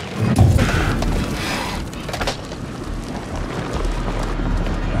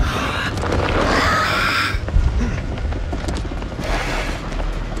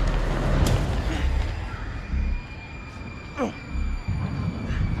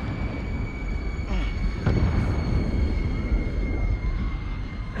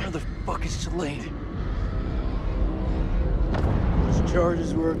 Where the fuck is Salim? Those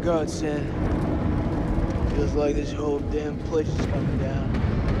charges were a godsend. Feels like this whole damn place is coming down.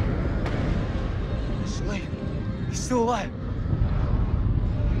 Salim, he's still alive.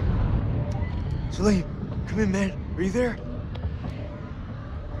 Salim, come in, man. Are you there?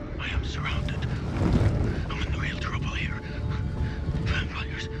 I am surrounded. I'm in real trouble here.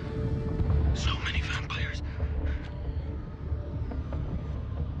 Vampires. So many vampires.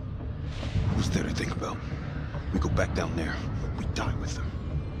 Who's there to think about? We go back down there. We die with them.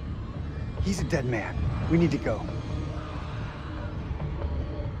 He's a dead man. We need to go.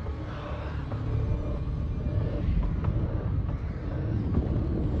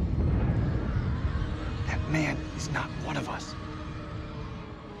 That man is not one of us.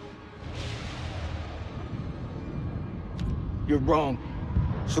 You're wrong.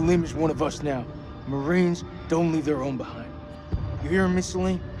 Salim is one of us now. Marines don't leave their own behind. You hearing me,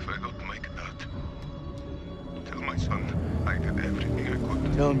 Salim? If I don't make it out, tell my son I did everything I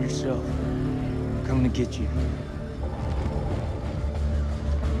could. Tell him yourself. I'm coming to get you.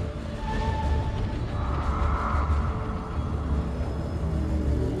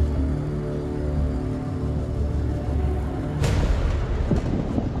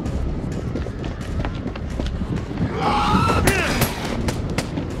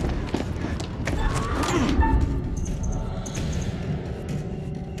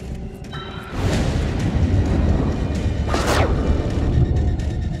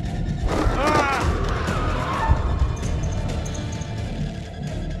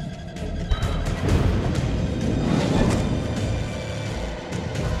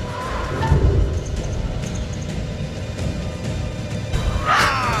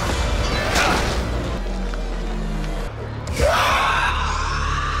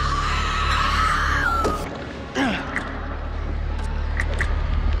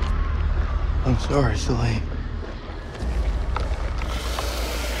 I'm sorry, Salim.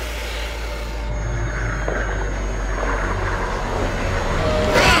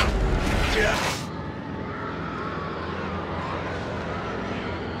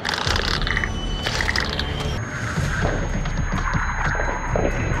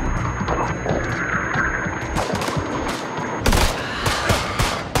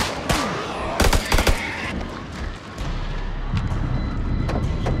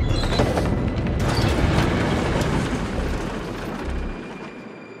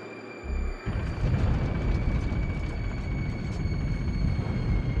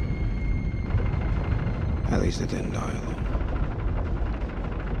 At least it didn't die alone.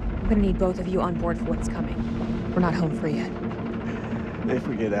 I'm gonna need both of you on board for what's coming. We're not home free yet. If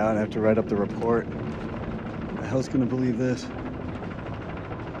we get out, I have to write up the report. Who the hell's gonna believe this?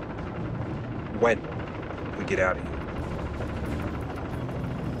 When we get out of here.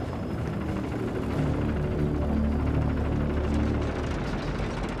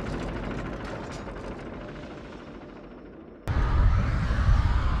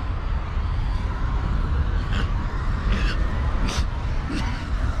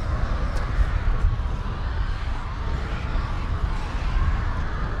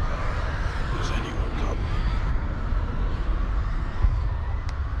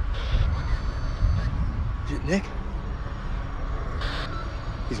 Nick?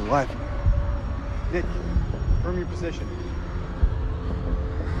 He's alive. Nick, confirm your position.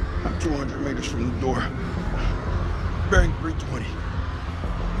 I'm 200 meters from the door. Bearing 320.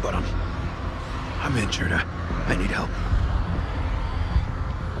 But I'm injured. I need help.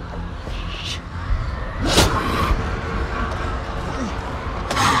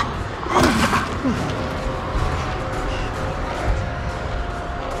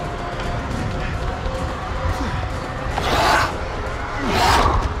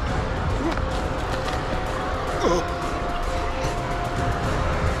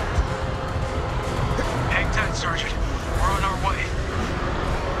 Hang tight, Sergeant. We're on our way.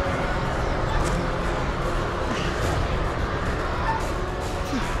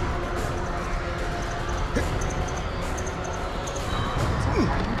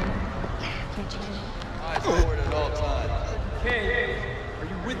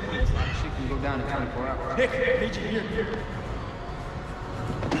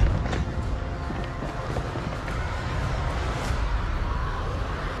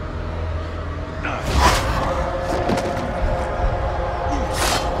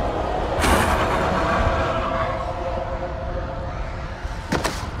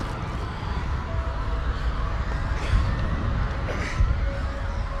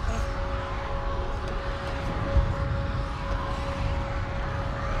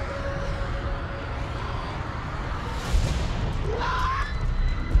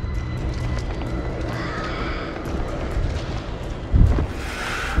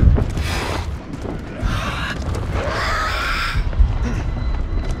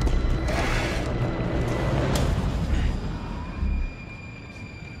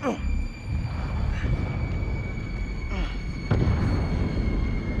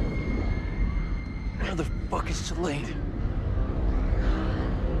 Salim.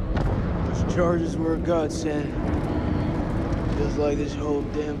 Those charges were a godsend. Feels like this whole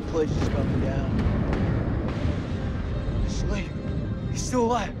damn place is coming down. Salim, he's still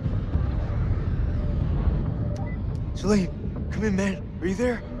alive. Salim, come in, man. Are you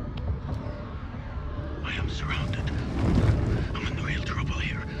there? I am surrounded. I'm in real trouble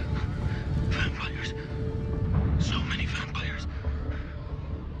here. Vampires. So many vampires.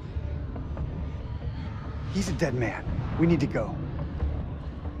 He's a dead man. We need to go.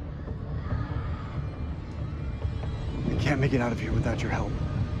 I can't make it out of here without your help.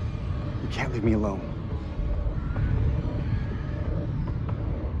 You can't leave me alone.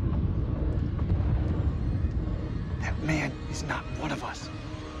 That man is not one of us.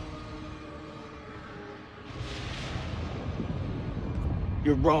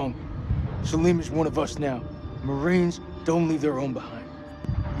 You're wrong. Salim is one of us now. Marines don't leave their own behind.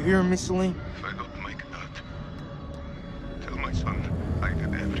 You hear me, Salim? If I don't make it out, tell my son I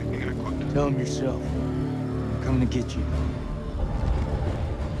did everything I could. Tell him yourself. I'm coming to get you.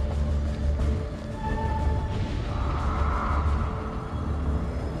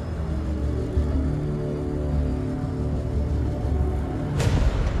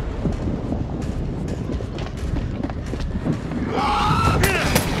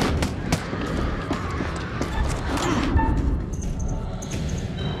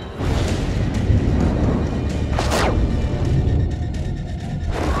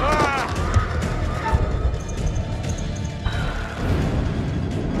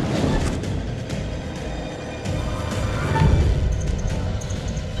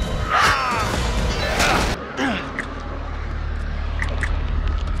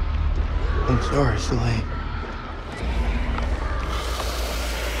 I'm sorry, Salim.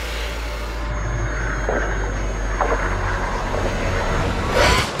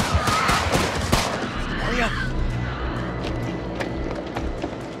 Hurry up!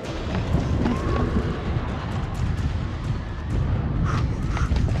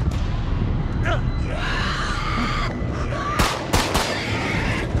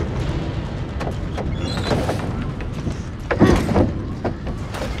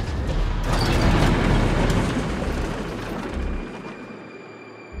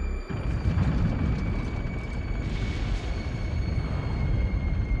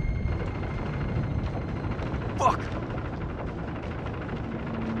 Fuck!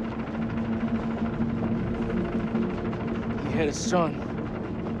 He had a son.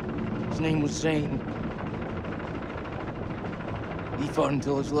 His name was Zane. He fought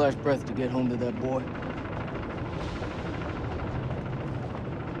until his last breath to get home to that boy.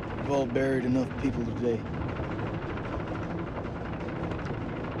 We've all buried enough people today.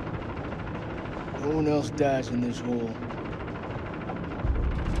 No one else dies in this hole.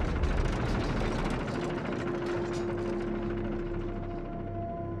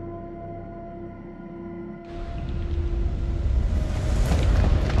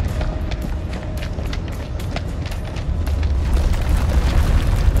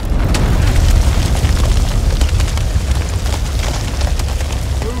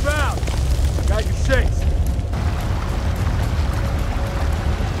 Move out! Got your six.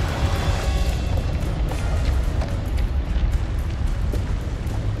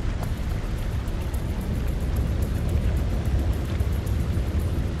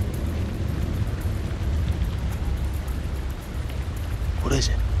 What is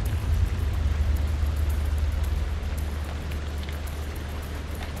it?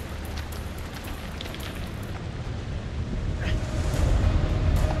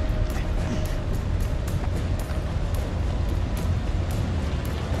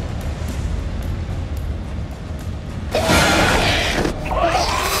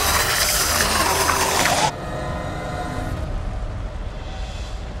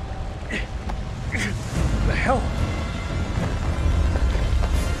 The hell?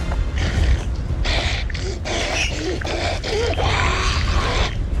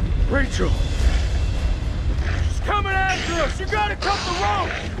 Ratchel! She's coming after us! You gotta cut the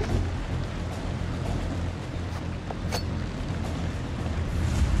rope!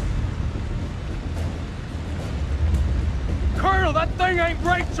 Colonel, that thing ain't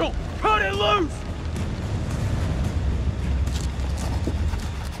Ratchel! Cut it loose!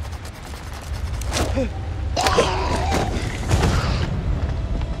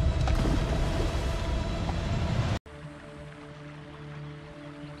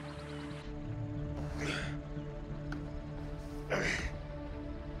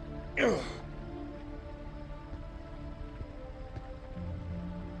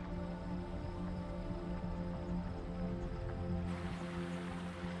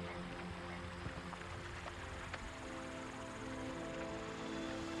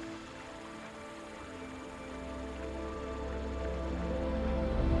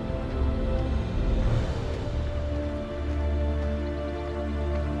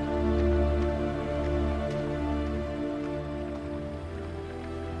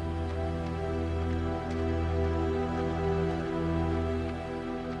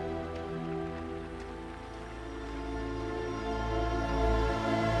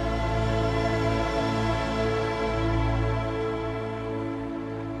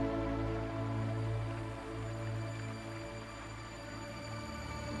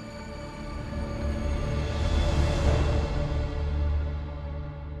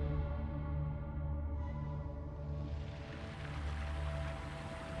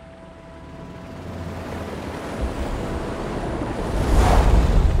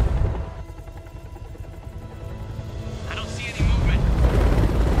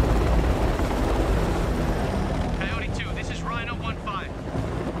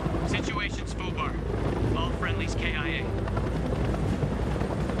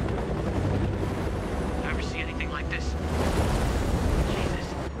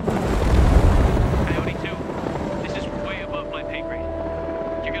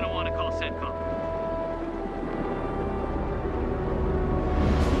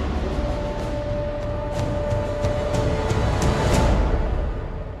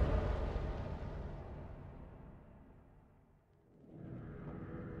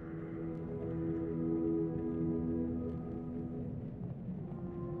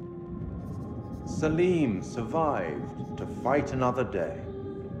 Salim survived to fight another day.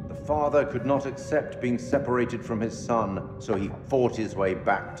 The father could not accept being separated from his son, so he fought his way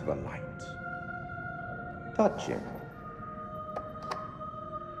back to the light. Touching.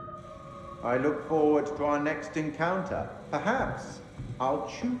 I look forward to our next encounter. Perhaps I'll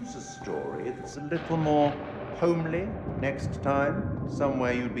choose a story that's a little more homely next time,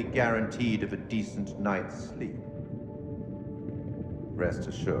 somewhere you'd be guaranteed of a decent night's sleep. Rest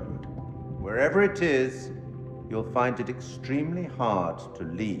assured, wherever it is, you'll find it extremely hard to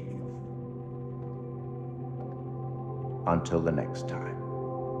leave. Until the next time.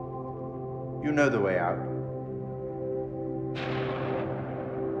 You know the way out.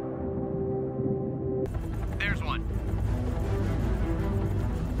 There's one.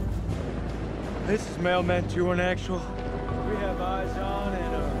 This is Mailman 2 in actual. We have eyes on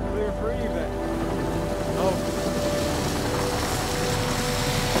and clear for evac. Oh.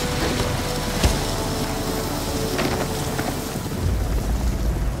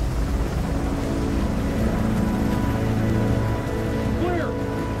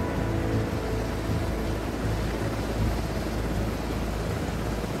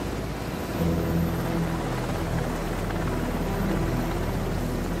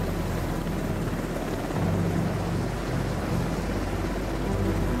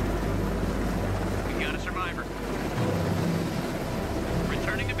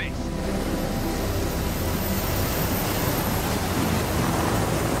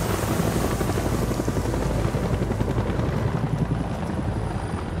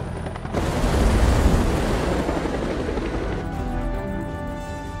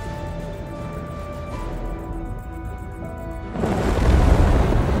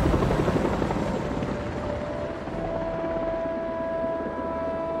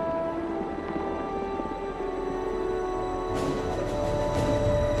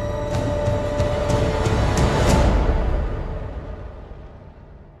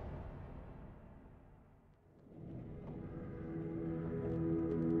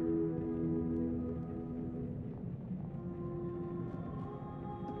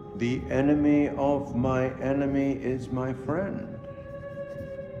 The enemy of my enemy is my friend.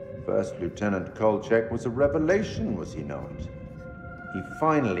 First Lieutenant Kolchak was a revelation, was he not? He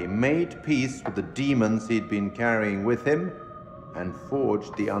finally made peace with the demons he'd been carrying with him and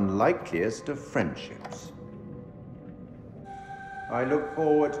forged the unlikeliest of friendships. I look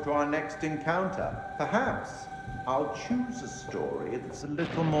forward to our next encounter. Perhaps I'll choose a story that's a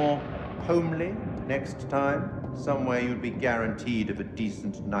little more homely next time, somewhere you'd be guaranteed of a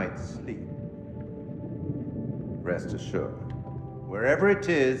decent night's sleep. Rest assured, wherever it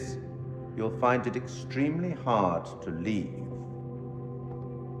is, you'll find it extremely hard to leave.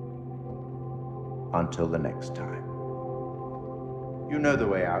 Until the next time. You know the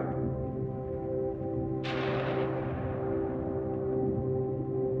way out.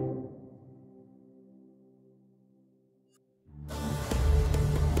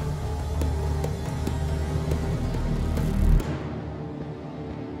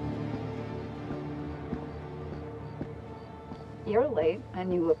 You're late,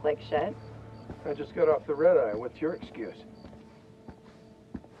 and you look like shit. I just got off the red eye. What's your excuse?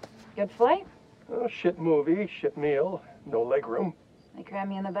 Good flight? Oh, shit movie, shit meal, no leg room. They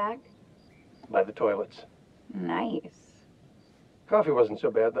cram you in the back? By the toilets. Nice. Coffee wasn't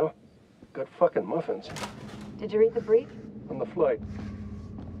so bad, though. Good fucking muffins. Did you read the brief? On the flight.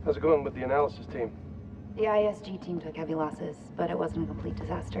 How's it going with the analysis team? The ISG team took heavy losses, but it wasn't a complete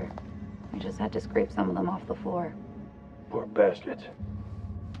disaster. I just had to scrape some of them off the floor. Poor bastards.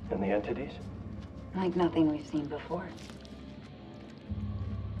 And the entities? Like nothing we've seen before.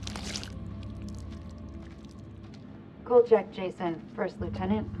 Kolchak Jason, First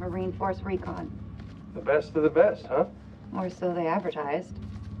Lieutenant, Marine Force Recon. The best of the best, huh? Or so they advertised.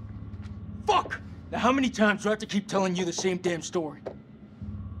 Fuck! Now how many times do I have to keep telling you the same damn story?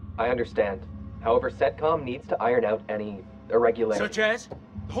 I understand. However, CENTCOM needs to iron out any irregularities. Such as?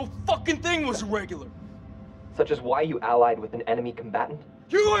 The whole fucking thing was irregular. Such as why you allied with an enemy combatant?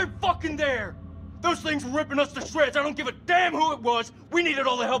 You weren't fucking there! Those things were ripping us to shreds. I don't give a damn who it was. We needed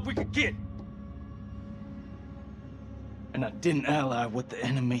all the help we could get. And I didn't ally with the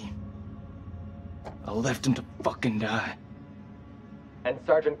enemy. I left him to fucking die. And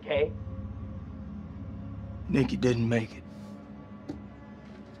Sergeant K? Nikki didn't make it.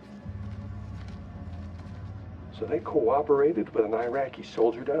 So they cooperated with an Iraqi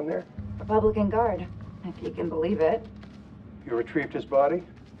soldier down there? Republican Guard, if you can believe it. You retrieved his body?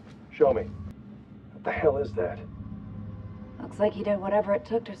 Show me. What the hell is that? Looks like he did whatever it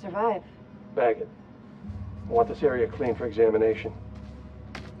took to survive. Bag it. I want this area clean for examination.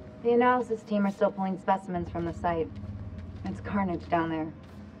 The analysis team are still pulling specimens from the site. It's carnage down there.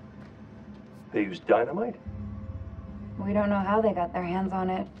 They use dynamite? We don't know how they got their hands on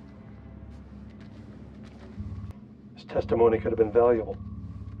it. This testimony could have been valuable.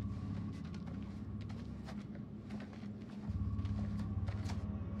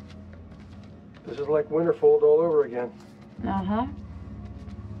 This is like Winterfold all over again. Uh-huh.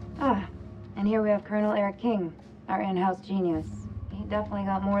 Ah, and here we have Colonel Eric King, our in-house genius. He definitely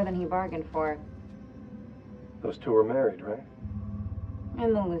got more than he bargained for. Those two are married, right?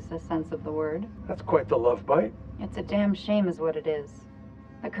 In the loosest sense of the word. That's quite the love bite. It's a damn shame is what it is.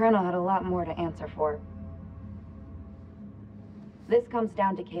 The Colonel had a lot more to answer for. This comes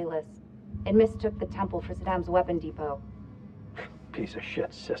down to Kalis. It mistook the temple for Saddam's weapon depot. Piece of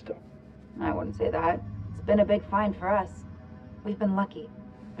shit system. I wouldn't say that. It's been a big find for us. We've been lucky.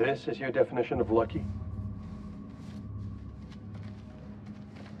 This is your definition of lucky?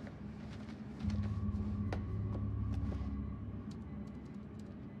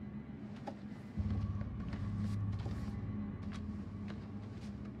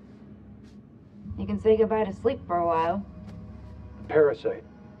 You can say goodbye to sleep for a while. The parasite.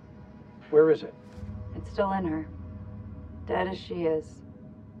 Where is it? It's still in her. Dead as she is.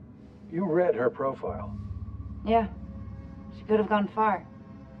 You read her profile. Yeah. She could have gone far.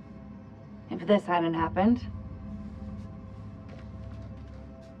 If this hadn't happened.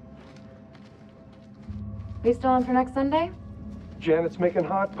 We still on for next Sunday? Janet's making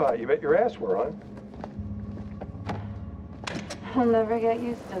hot pot. You bet your ass we're on. I'll never get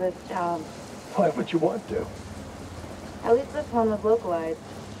used to this job. Why would you want to? At least this one was localized.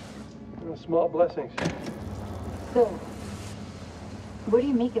 Small blessings. So, what do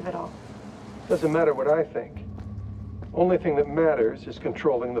you make of it all? Doesn't matter what I think. Only thing that matters is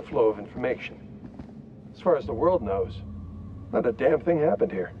controlling the flow of information. As far as the world knows, not a damn thing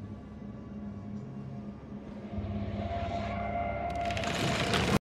happened here.